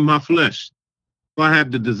is, in my flesh. For I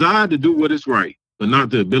have the desire to do what is right, but not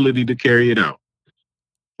the ability to carry it out.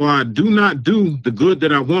 For I do not do the good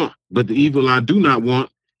that I want, but the evil I do not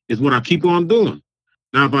want is what I keep on doing.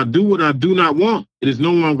 Now, if I do what I do not want, it is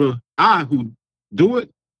no longer I who do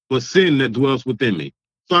it, but sin that dwells within me.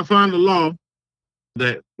 So I find the law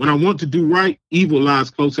that when I want to do right, evil lies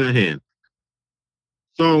close at hand.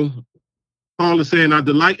 So Paul is saying, I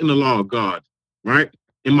delight in the law of God, right?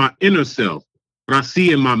 In my inner self. But I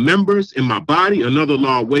see in my members, in my body, another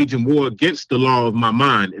law waging war against the law of my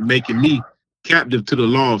mind and making me captive to the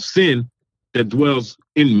law of sin that dwells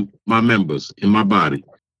in my members, in my body.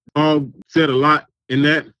 Paul said a lot in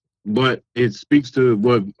that, but it speaks to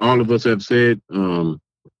what all of us have said,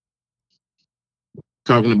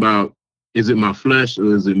 talking about, is it my flesh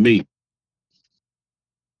or is it me?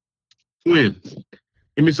 Twin,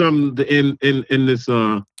 give me something in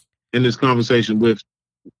this conversation with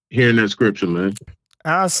hearing that scripture, man.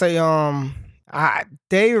 I'll say,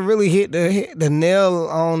 David really hit the nail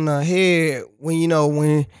on the head when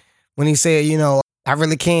he said, I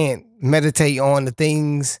really can't meditate on the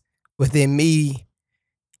things within me,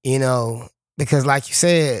 because like you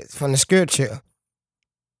said from the scripture,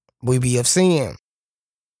 we be of sin.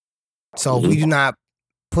 So if we do not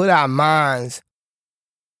put our minds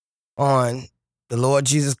on the Lord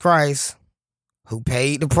Jesus Christ, who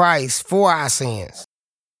paid the price for our sins,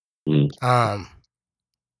 we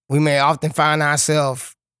may often find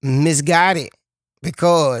ourselves misguided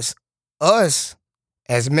because us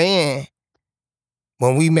as men,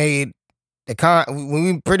 when we made when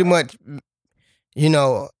we pretty much,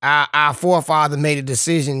 our forefather made a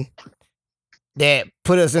decision that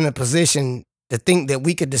put us in a position to think that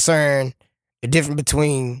we could discern the difference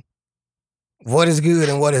between what is good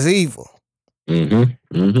and what is evil.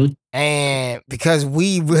 And because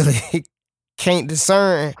we really can't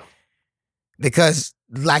discern, because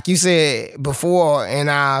like you said before in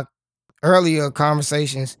our earlier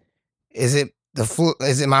conversations, is it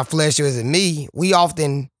my flesh or is it me? We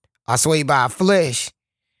often are swayed by our flesh.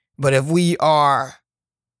 But if we are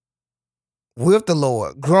with the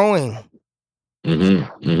Lord, growing,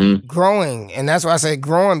 and that's why I say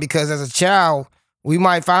growing, because as a child, we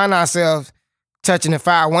might find ourselves touching the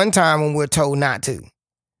fire one time when we're told not to.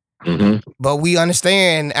 But we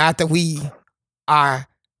understand after we are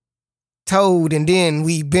told and then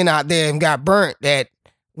we've been out there and got burnt that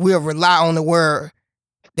we'll rely on the word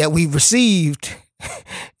that we received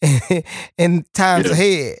in times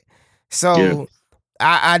ahead. So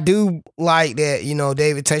I do like that,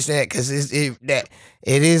 David touched that, because it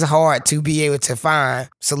is hard to be able to find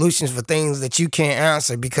solutions for things that you can't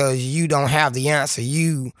answer because you don't have the answer.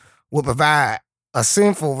 You will provide a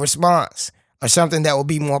sinful response or something that will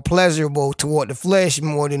be more pleasurable toward the flesh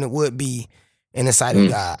more than it would be in the sight of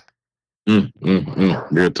God.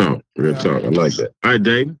 Real talk. I like that. All right,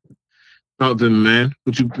 Dave, talk to me, man.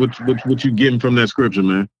 What you getting from that scripture,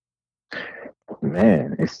 man?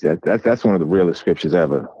 Man, that's one of the realest scriptures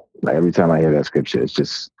ever. Like every time I hear that scripture,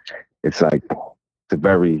 it's like it's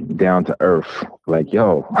very down to earth. Like,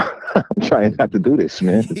 yo, I'm trying not to do this,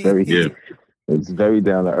 man. It's very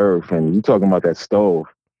down to earth. And you talking about that stove?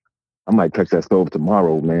 I might touch that stove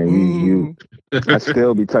tomorrow, man. I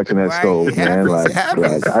still be touching that stove, man. Like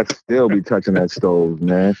I still be touching that stove,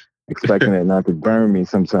 man. Expecting it not to burn me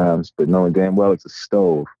sometimes, but knowing damn well it's a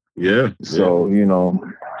stove. Yeah. So,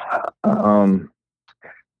 I don't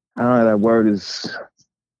know, that word it's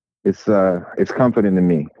comforting to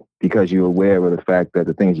me because you're aware of the fact that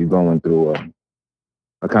the things you're going through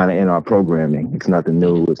are kind of in our programming. It's nothing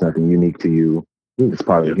new. It's nothing unique to you. It's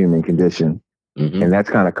part of the human condition. And that's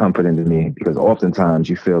kind of comforting to me because oftentimes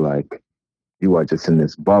you feel like you are just in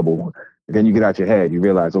this bubble. And then you get out your head, you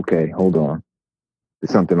realize, okay, hold on.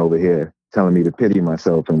 There's something over here telling me to pity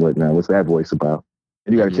myself and whatnot. What's that voice about?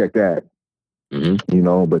 And you got to check that.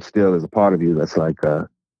 But still there's a part of you that's like, why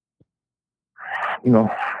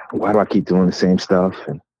do I keep doing the same stuff?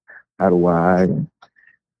 And how do I?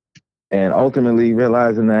 And ultimately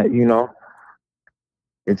realizing that,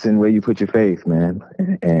 it's in where you put your faith, man.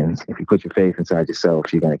 And if you put your faith inside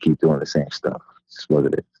yourself, you're going to keep doing the same stuff. It's what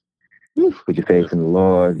it is. Put your faith in the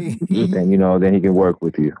Lord, then, then he can work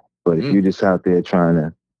with you. But if you're just out there trying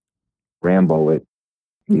to Rambo it,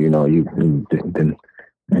 they're going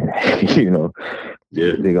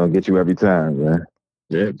to get you every time, man.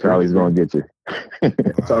 Yeah. Charlie's going to get you.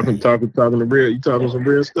 talking the real. You talking some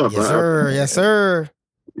real stuff. Yes, sir. Yes, sir.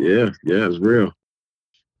 Yeah, it's real.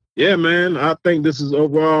 Yeah, man. I think this is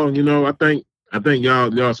overall. You know, I think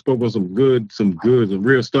y'all spoke on some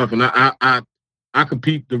real stuff, and I could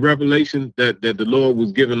peep the revelation that the Lord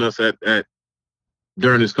was giving us at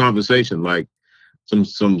during this conversation. Like some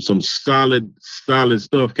solid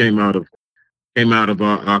stuff came out of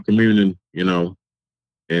our communion. You know,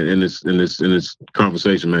 in this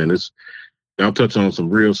conversation, man. Y'all touch on some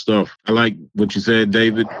real stuff. I like what you said,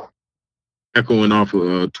 David, echoing off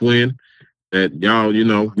of Twin, that y'all, you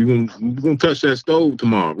know, we're gonna touch that stove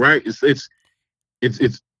tomorrow, right? It's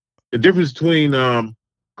the difference between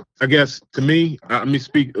I guess to me, let me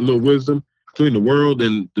speak a little wisdom between the world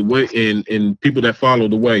and the way and people that follow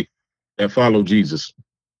the way, that follow Jesus.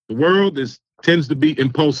 The world tends to be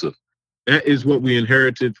impulsive. That is what we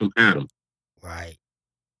inherited from Adam. Right.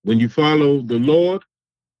 When you follow the Lord,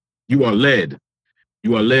 you are led.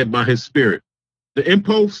 You are led by his spirit. The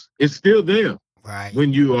impulse is still there. Right.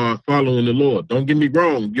 When you are following the Lord. Don't get me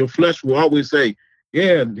wrong. Your flesh will always say,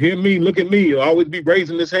 yeah, hear me, look at me. You'll always be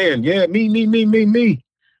raising his hand. Yeah, me.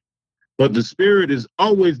 But the spirit is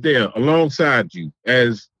always there alongside you.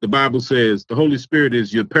 As the Bible says, the Holy Spirit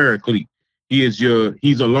is your paraclete. He's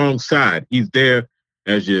alongside. He's there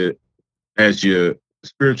as your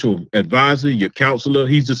spiritual advisor, your counselor.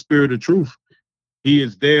 He's the spirit of truth. He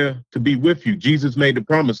is there to be with you. Jesus made the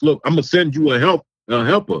promise. Look, I'm going to send you a helper. I'm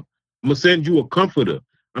going to send you a comforter.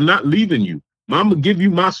 I'm not leaving you. I'm going to give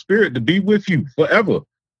you my spirit to be with you forever.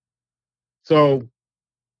 So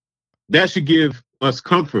that should give us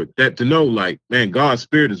comfort, that to know, like, man, God's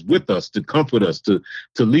spirit is with us to comfort us, to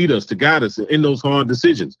lead us, to guide us in those hard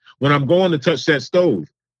decisions. When I'm going to touch that stove,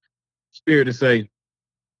 spirit to say,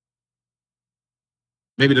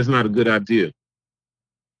 maybe that's not a good idea.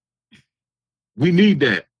 We need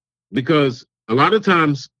that because a lot of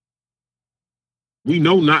times we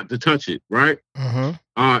know not to touch it, right?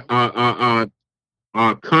 Mm-hmm.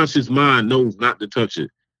 Our conscious mind knows not to touch it.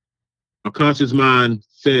 Our conscious mind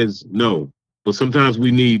says no, but sometimes we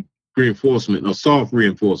need reinforcement, or soft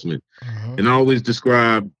reinforcement. Mm-hmm. And I always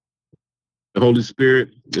describe the Holy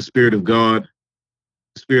Spirit, the Spirit of God,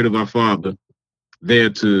 the Spirit of our Father, there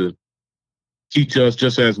to teach us,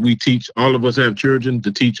 just as we teach. All of us have children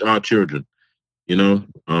to teach our children. You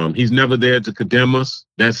know, he's never there to condemn us.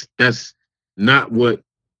 That's not what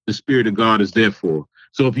the Spirit of God is there for.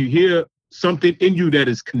 So if you hear something in you that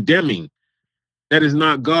is condemning, that is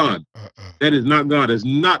not God. That is not God. It's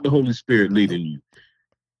not the Holy Spirit leading you.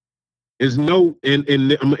 There's no, and I'm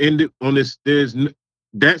gonna end it on this. There's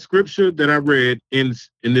that scripture that I read ends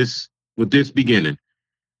in this with this beginning.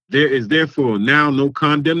 There is therefore now no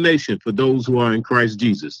condemnation for those who are in Christ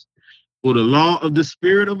Jesus. For the law of the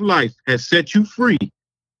Spirit of life has set you free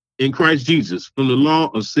in Christ Jesus from the law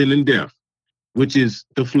of sin and death, which is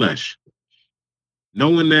the flesh.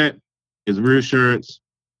 Knowing that is reassurance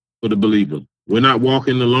for the believer. We're not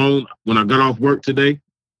walking alone. When I got off work today,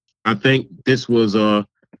 I think this was the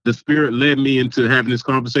Spirit led me into having this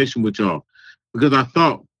conversation with y'all, because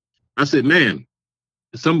I said, man,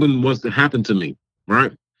 if something was to happen to me,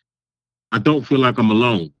 right? I don't feel like I'm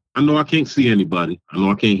alone. I know I can't see anybody. I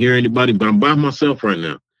know I can't hear anybody, but I'm by myself right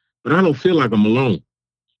now. But I don't feel like I'm alone.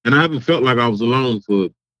 And I haven't felt like I was alone for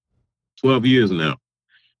 12 years now.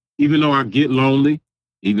 Even though I get lonely,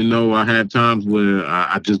 even though I have times where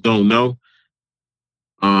I just don't know,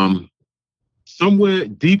 somewhere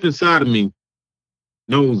deep inside of me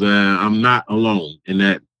knows that I'm not alone and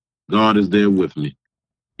that God is there with me.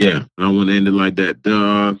 Yeah, I want to end it like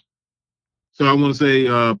that. So I want to say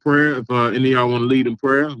prayer. If any of y'all want to lead in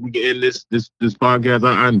prayer, we can end this podcast.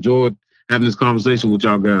 I enjoyed having this conversation with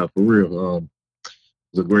y'all guys, for real. It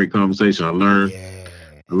was a great conversation. I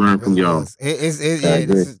learned from y'all. This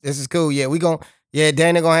is cool. Yeah,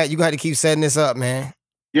 Danny you gonna have to keep setting this up, man.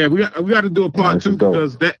 Yeah, we got to do a part 2,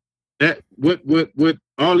 because that what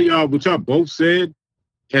all of y'all, what y'all both said,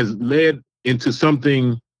 has led into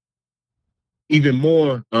something even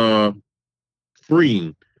more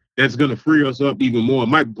freeing. That's going to free us up even more. It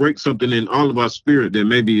might break something in all of our spirit that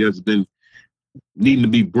maybe has been needing to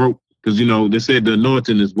be broke, because, you know, they said the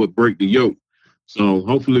anointing is what break the yoke. So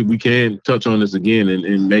hopefully we can touch on this again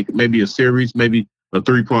and make maybe a series, maybe a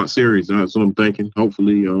 3-part series. That's what I'm thinking.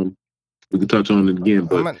 Hopefully we can touch on it again.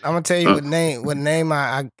 But I'm gonna tell you what name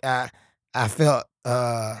I felt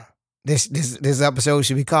this episode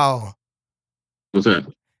should be called. What's that?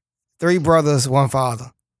 3 Brothers, 1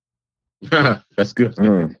 Father. That's good.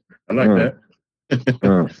 I like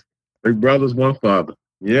that. 3 brothers, 1 father.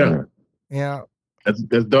 Yeah. Yeah. That's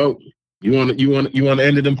dope. You want to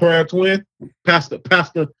end it in prayer, twin? Pastor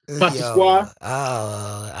Squad.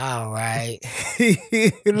 Oh, all right.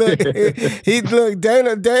 look,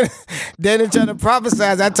 Dana trying to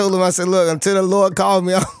prophesize. I told him, I said, look, until the Lord called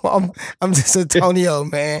me, I'm just Antonio,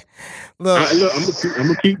 man. Look, I'm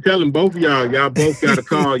gonna keep telling both of y'all. Y'all both got to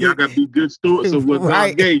call. Y'all got to be good stewards of what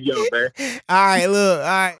God gave y'all, man. All right, look,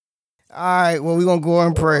 all right. Well, we're gonna go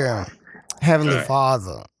in prayer. Heavenly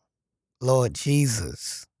Father, Lord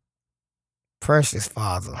Jesus, precious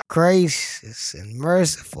Father, gracious and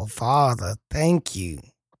merciful Father, thank you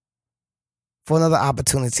for another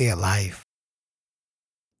opportunity at life.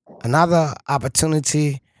 Another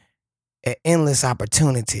opportunity at endless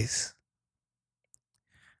opportunities.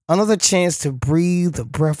 Another chance to breathe the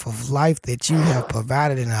breath of life that you have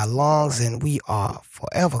provided in our lungs, and we are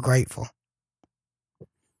forever grateful.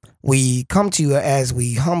 We come to you as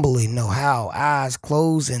we humbly know how, eyes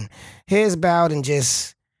closed and heads bowed, and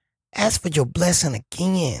just ask for your blessing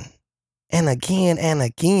again and again and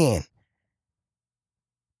again.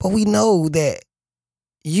 But we know that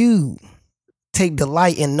you take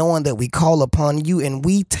delight in knowing that we call upon you, and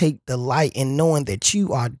we take delight in knowing that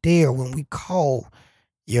you are there when we call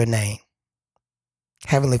your name.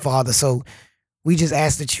 Heavenly Father, so we just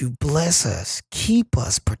ask that you bless us, keep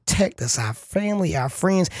us, protect us, our family, our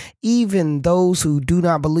friends, even those who do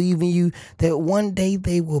not believe in you, that one day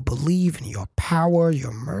they will believe in your power,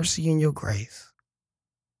 your mercy, and your grace.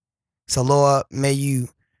 So, Lord, may you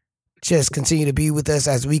just continue to be with us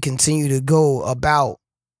as we continue to go about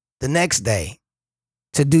the next day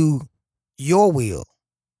to do your will,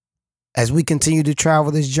 as we continue to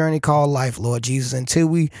travel this journey called life, Lord Jesus, until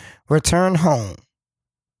we return home,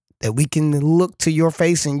 that we can look to your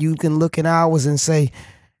face and you can look in ours and say,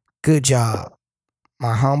 good job,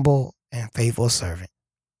 my humble and faithful servant.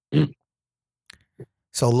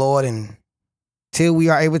 So, Lord, until we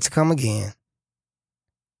are able to come again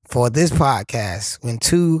for this podcast, when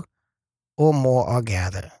two or more are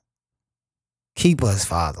gathered, keep us,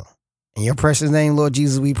 Father. In your precious name, Lord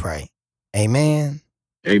Jesus, we pray. Amen.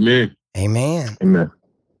 Amen. Amen. Amen.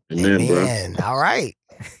 Amen, bro. All right.